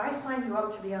 and could I sign you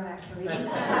up to be on that committee?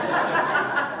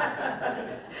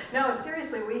 No,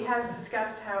 seriously, we had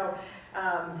discussed how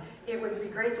it would be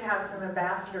great to have some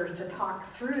ambassadors to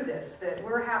talk through this, that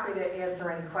we're happy to answer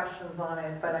any questions on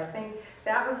it, but I think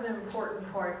that was the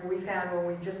important point we found when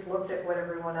we just looked at what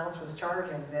everyone else was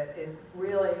charging, that it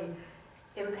really,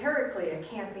 empirically, it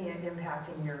can't be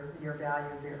impacting your value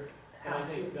of your And house. I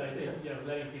think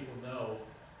letting people know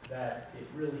that it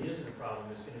really isn't a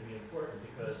problem is going to be important,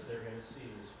 because they're going to see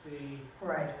this fee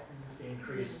Right,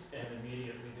 increase, and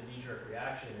immediately the knee-jerk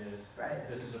reaction is, right,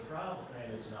 this is a problem,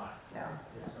 and it's not. no.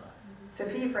 It's not. It's a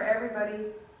fee for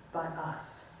everybody but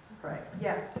us. Right,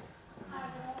 yes? I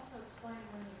will also explain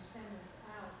when you send this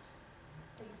out,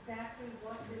 exactly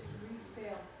what this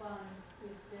resale fund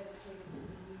is dedicated to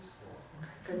be used for.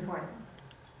 Good point.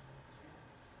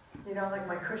 You don't like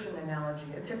my cushion analogy.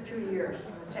 It took 2 years.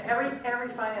 To every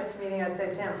finance meeting, I'd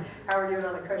say, Tim, how are you doing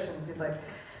on the cushions? He's like,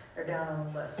 they're down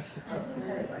on the list.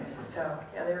 Anyway, so,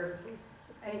 yeah,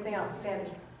 anything else?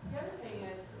 Sandy? The other thing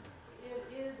is, it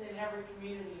is in every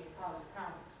community in College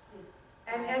County.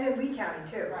 And in Lee County,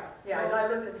 too. Right. Yeah, So I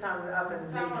looked at some up in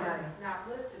Lee some are County. not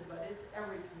listed, but it's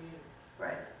every community.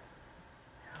 Right.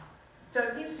 So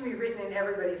it seems to be written in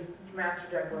everybody's master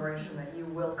declaration that you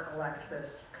will collect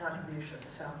this contribution,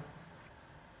 so.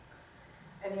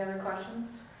 Any other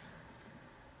questions?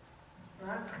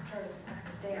 Not? Turn it back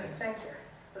to Dan, thank you.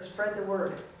 So spread the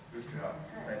word. Good job,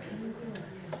 thank you.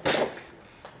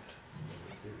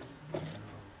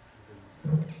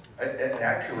 And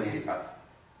actually,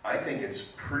 I think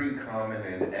it's pretty common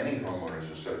in any homeowners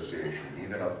association,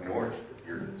 even up north.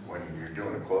 When you're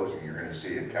doing a closing, you're going to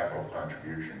see a capital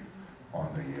contribution on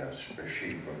the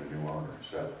sheet from the new owner.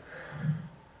 So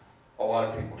a lot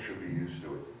of people should be used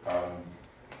to it.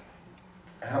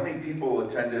 How many people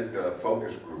attended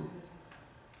focus group?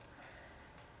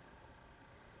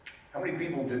 How many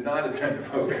people did not attend the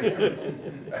focus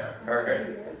group? All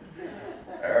right.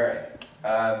 All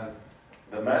right.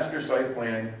 The Master Site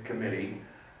Plan Committee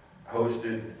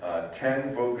hosted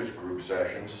 10 focus group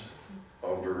sessions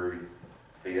over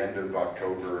the end of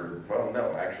October, well,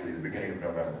 no, actually the beginning of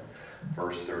November,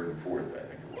 1st, 3rd, and 4th, I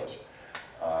think it was.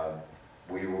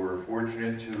 We were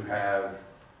fortunate to have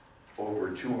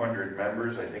over 200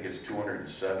 members, I think it's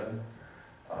 207,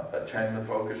 attend the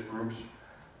focus groups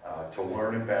to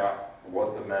learn about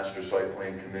what the Master Site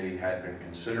Plan Committee had been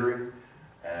considering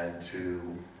and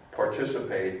to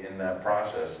participate in that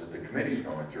process that the committee's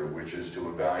going through, which is to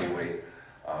evaluate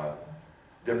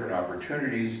different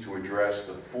opportunities to address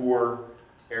the 4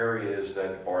 areas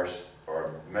that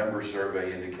our member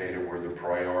survey indicated were the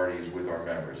priorities with our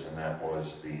members, and that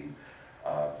was the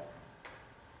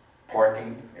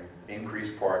parking,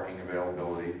 increased parking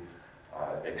availability,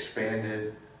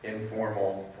 expanded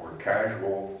informal or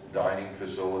casual dining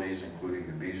facilities, including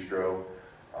the bistro,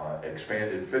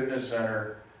 expanded fitness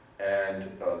center, and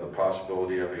the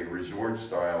possibility of a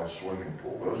resort-style swimming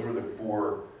pool. Those were the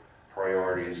 4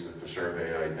 priorities that the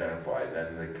survey identified.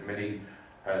 And the committee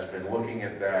has been looking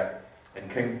at that and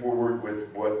came forward with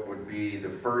what would be the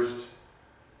first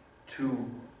 2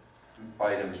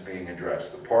 items being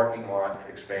addressed. The parking lot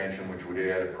expansion, which would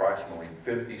add approximately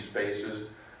 50 spaces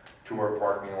to our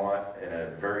parking lot in a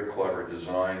very clever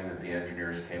design that the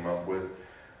engineers came up with,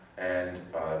 and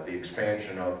the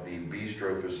expansion of the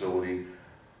bistro facility.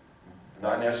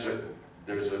 Not necessarily,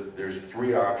 there's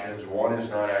 3 options. One is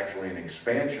not actually an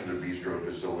expansion of the bistro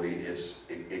facility, it's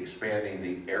expanding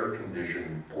the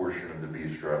air-conditioned portion of the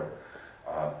bistro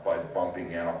by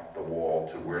bumping out the wall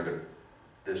to where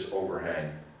this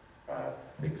overhang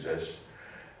exists,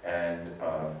 and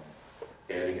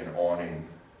adding an awning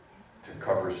to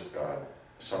cover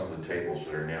some of the tables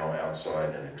that are now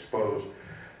outside and exposed.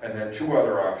 And then 2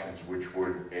 other options, which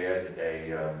would add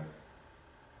a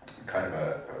kind of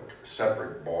a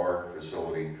separate bar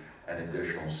facility and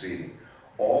additional seating.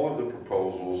 All of the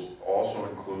proposals also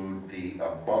include the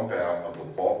bump out of the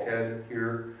bulkhead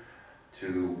here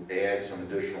to add some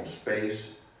additional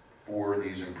space for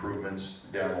these improvements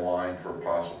down the line for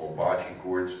possible bocce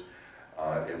courts.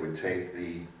 It would take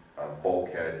the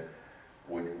bulkhead,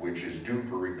 which is due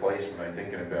for replacement, I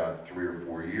think in about 3 or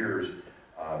 4 years.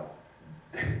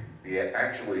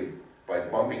 Actually, by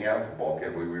bumping out the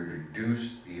bulkhead, we would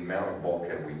reduce the amount of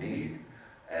bulkhead we need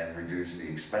and reduce the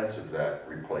expense of that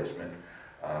replacement,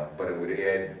 but it would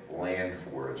add land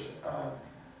for us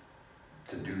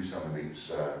to do some of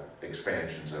these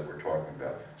expansions that we're talking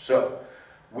about. So,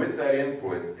 with that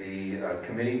input, the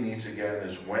committee meets again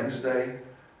this Wednesday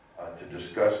to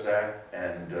discuss that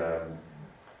and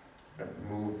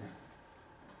move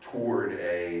toward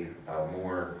a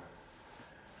more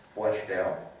fleshed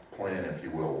out plan, if you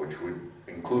will, which would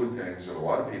include things that a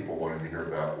lot of people wanted to hear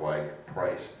about, like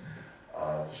price.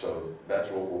 So that's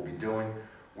what we'll be doing.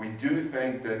 We do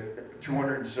think that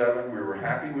 207, we were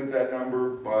happy with that number,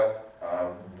 but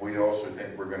we also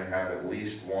think we're going to have at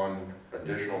least 1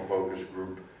 additional focus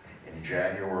group in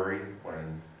January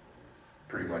when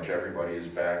pretty much everybody is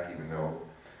back, even though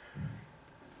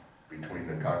between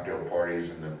the cocktail parties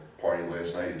and the party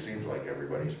last night, it seems like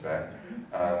everybody's back.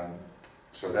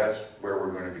 So that's where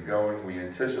we're going to be going. We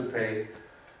anticipate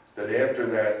that after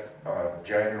that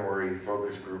January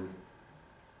focus group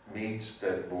meets,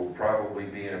 that we'll probably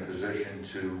be in a position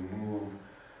to move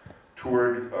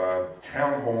toward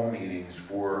town hall meetings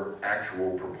for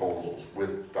actual proposals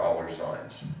with dollar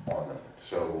signs on them.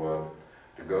 So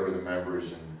to go to the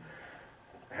members and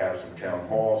have some town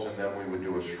halls, and then we would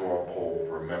do a straw poll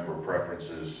for member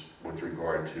preferences with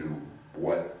regard to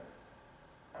what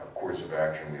course of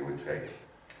action we would take.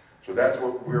 So that's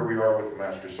where we are with the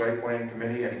Master Site Plan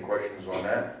Committee. Any questions on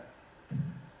that?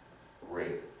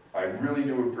 Great. I really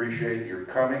do appreciate your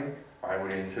coming. I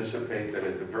would anticipate that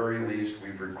at the very least,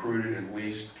 we've recruited at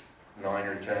least 9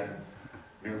 or 10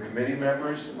 new committee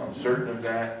members. I'm certain of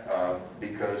that,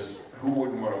 because who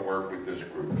wouldn't want to work with this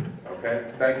group?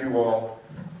 Okay? Thank you all.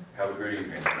 Have a good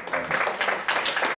evening. Thank you.